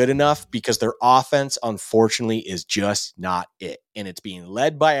not good enough because their offense, unfortunately, is just not it. And it's being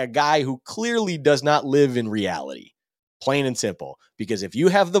led by a guy who clearly does not live in reality, plain and simple. Because if you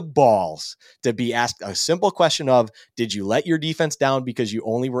have the balls to be asked a simple question of, did you let your defense down because you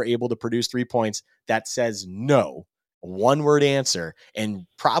only were able to produce 3 points, that says no. One-word answer, and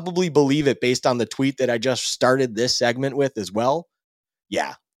probably believe it based on the tweet that I just started this segment with as well.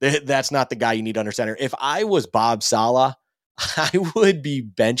 Yeah, that's not the guy you need under center. If I was Bob Saleh, I would be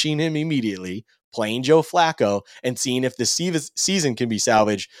benching him immediately, playing Joe Flacco, and seeing if the season can be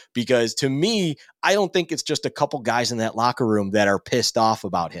salvaged. Because to me, I don't think it's just a couple guys in that locker room that are pissed off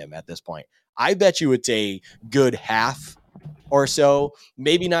about him at this point. I bet you it's a good half or so,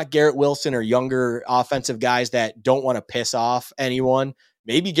 maybe not Garrett Wilson or younger offensive guys that don't want to piss off anyone.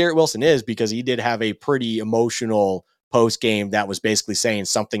 Maybe Garrett Wilson is, because he did have a pretty emotional post game that was basically saying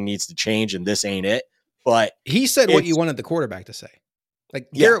something needs to change and this ain't it. But he said what you wanted the quarterback to say.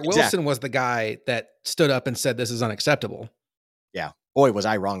 Garrett Wilson was the guy that stood up and said this is unacceptable. Yeah. Boy, was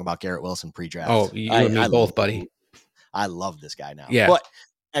I wrong about Garrett Wilson pre-draft. Oh, you and me both, buddy. I love this guy now. Yeah. But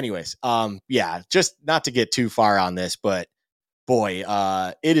anyways, just not to get too far on this, but boy,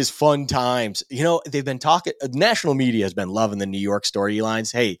 it is fun times. They've been talking, national media has been loving the New York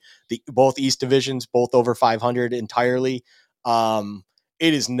storylines. Hey, both East divisions, both over 500 entirely.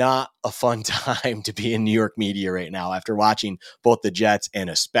 It is not a fun time to be in New York media right now after watching both the Jets and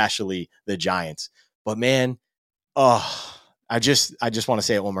especially the Giants. But man, I just want to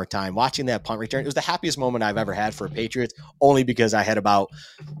say it one more time. Watching that punt return, it was the happiest moment I've ever had for Patriots, only because I had about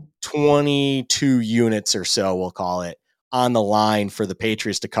 22 units or so, we'll call it, on the line for the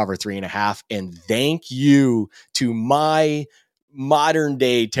Patriots to cover 3.5. And thank you to my modern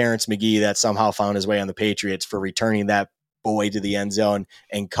day Terrence McGee that somehow found his way on the Patriots for returning that boy to the end zone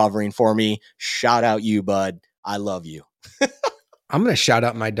and covering for me. Shout out you, bud. I love you. I'm going to shout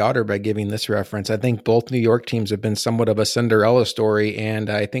out my daughter by giving this reference. I think both New York teams have been somewhat of a Cinderella story, and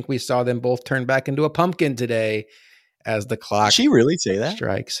I think we saw them both turn back into a pumpkin today as the clock Did she really say that?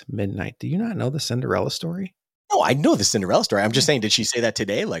 Strikes midnight. Do you not know the Cinderella story? No, I know the Cinderella story. I'm just saying, did she say that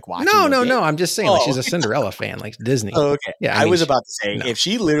today? Watching? No. I'm just saying, she's a Cinderella fan, like Disney. Oh, okay. Yeah, I was about to say, if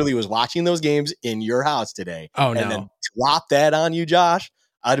she literally was watching those games in your house today, then drop that on you, Josh,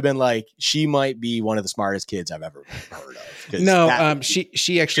 I'd have been like, she might be one of the smartest kids I've ever heard of. No,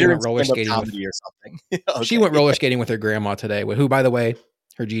 she actually went roller skating or something. Okay. She went roller skating with her grandma today, who, by the way,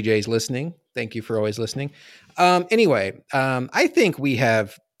 her GJ's listening. Thank you for always listening. Anyway, I think we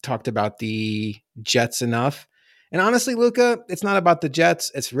have talked about the Jets enough. And honestly, Luka, it's not about the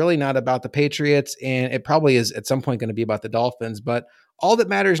Jets. It's really not about the Patriots. And it probably is at some point going to be about the Dolphins. But all that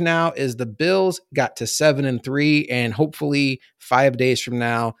matters now is the Bills got to 7-3. And hopefully 5 days from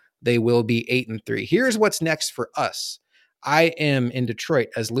now, they will be 8-3. Here's what's next for us. I am in Detroit,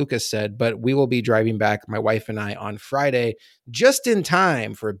 as Lucas said, but we will be driving back, my wife and I, on Friday, just in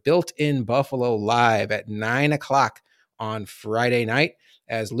time for Built in Buffalo Live at 9 o'clock on Friday night,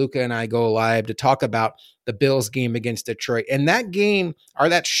 as Luka and I go live to talk about the Bills game against Detroit. And that game, or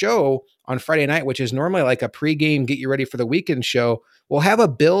that show on Friday night, which is normally like a pregame, get you ready for the weekend show, will have a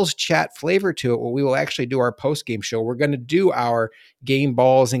Bills chat flavor to it where we will actually do our post-game show. We're going to do our game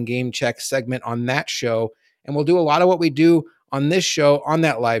balls and game check segment on that show. And we'll do a lot of what we do on this show, on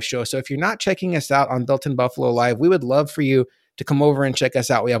that live show. So if you're not checking us out on Built in Buffalo Live, we would love for you to come over and check us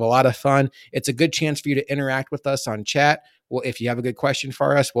out. We have a lot of fun. It's a good chance for you to interact with us on chat. Well, if you have a good question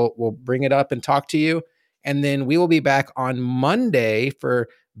for us, we'll bring it up and talk to you. And then we will be back on Monday for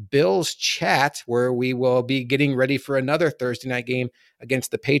Bills Chat, where we will be getting ready for another Thursday night game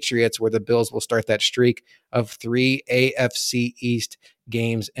against the Patriots, where the Bills will start that streak of 3 AFC East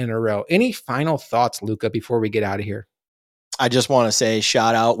games in a row. Any final thoughts, Luka, before we get out of here? I just want to say,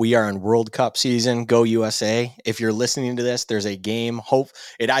 shout out. We are in World Cup season. Go USA. If you're listening to this, there's a game. Hope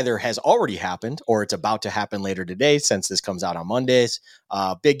it either has already happened or it's about to happen later today, since this comes out on Mondays.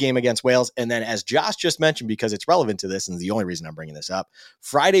 Big game against Wales. And then, as Josh just mentioned, because it's relevant to this and the only reason I'm bringing this up,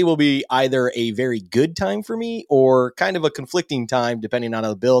 Friday will be either a very good time for me or kind of a conflicting time, depending on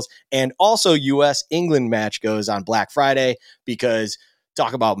how the Bills and also US-England match goes on Black Friday, because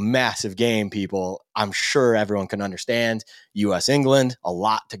talk about massive game, people. I'm sure everyone can understand. U.S. England, a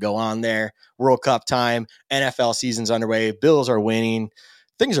lot to go on there. World Cup time, NFL season's underway. Bills are winning.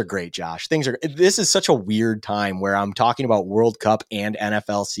 Things are great, Josh. This is such a weird time where I'm talking about World Cup and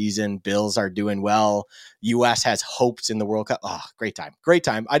NFL season. Bills are doing well. U.S. has hopes in the World Cup. Oh, great time. Great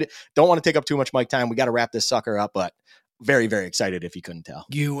time. I don't want to take up too much mic time. We got to wrap this sucker up, but very, very excited if you couldn't tell.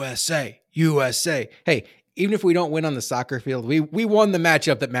 USA. Hey, even if we don't win on the soccer field, we won the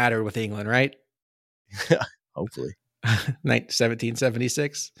matchup that mattered with England, right? Hopefully.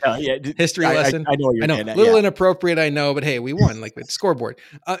 1776. Yeah, History lesson. I know. I know. A little inappropriate, I know, but hey, we won, like the scoreboard.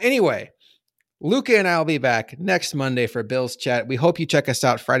 Anyway, Luka and I will be back next Monday for Bills Chat. We hope you check us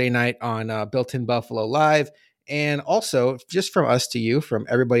out Friday night on Built in Buffalo Live. And also, just from us to you, from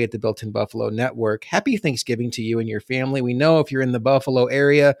everybody at the Built in Buffalo Network, happy Thanksgiving to you and your family. We know if you're in the Buffalo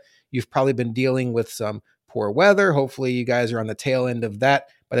area, you've probably been dealing with some poor weather. Hopefully you guys are on the tail end of that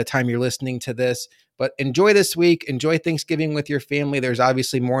by the time you're listening to this. But enjoy this week. Enjoy Thanksgiving with your family. There's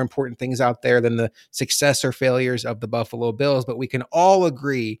obviously more important things out there than the success or failures of the Buffalo Bills, but we can all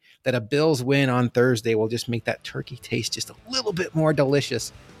agree that a Bills win on Thursday will just make that turkey taste just a little bit more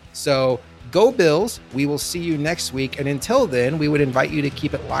delicious. So go Bills. We will see you next week. And until then, we would invite you to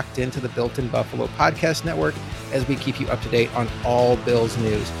keep it locked into the Built in Buffalo Podcast Network as we keep you up to date on all Bills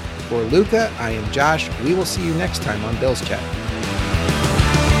news. For Luka, I am Josh. We will see you next time on Bills Chat.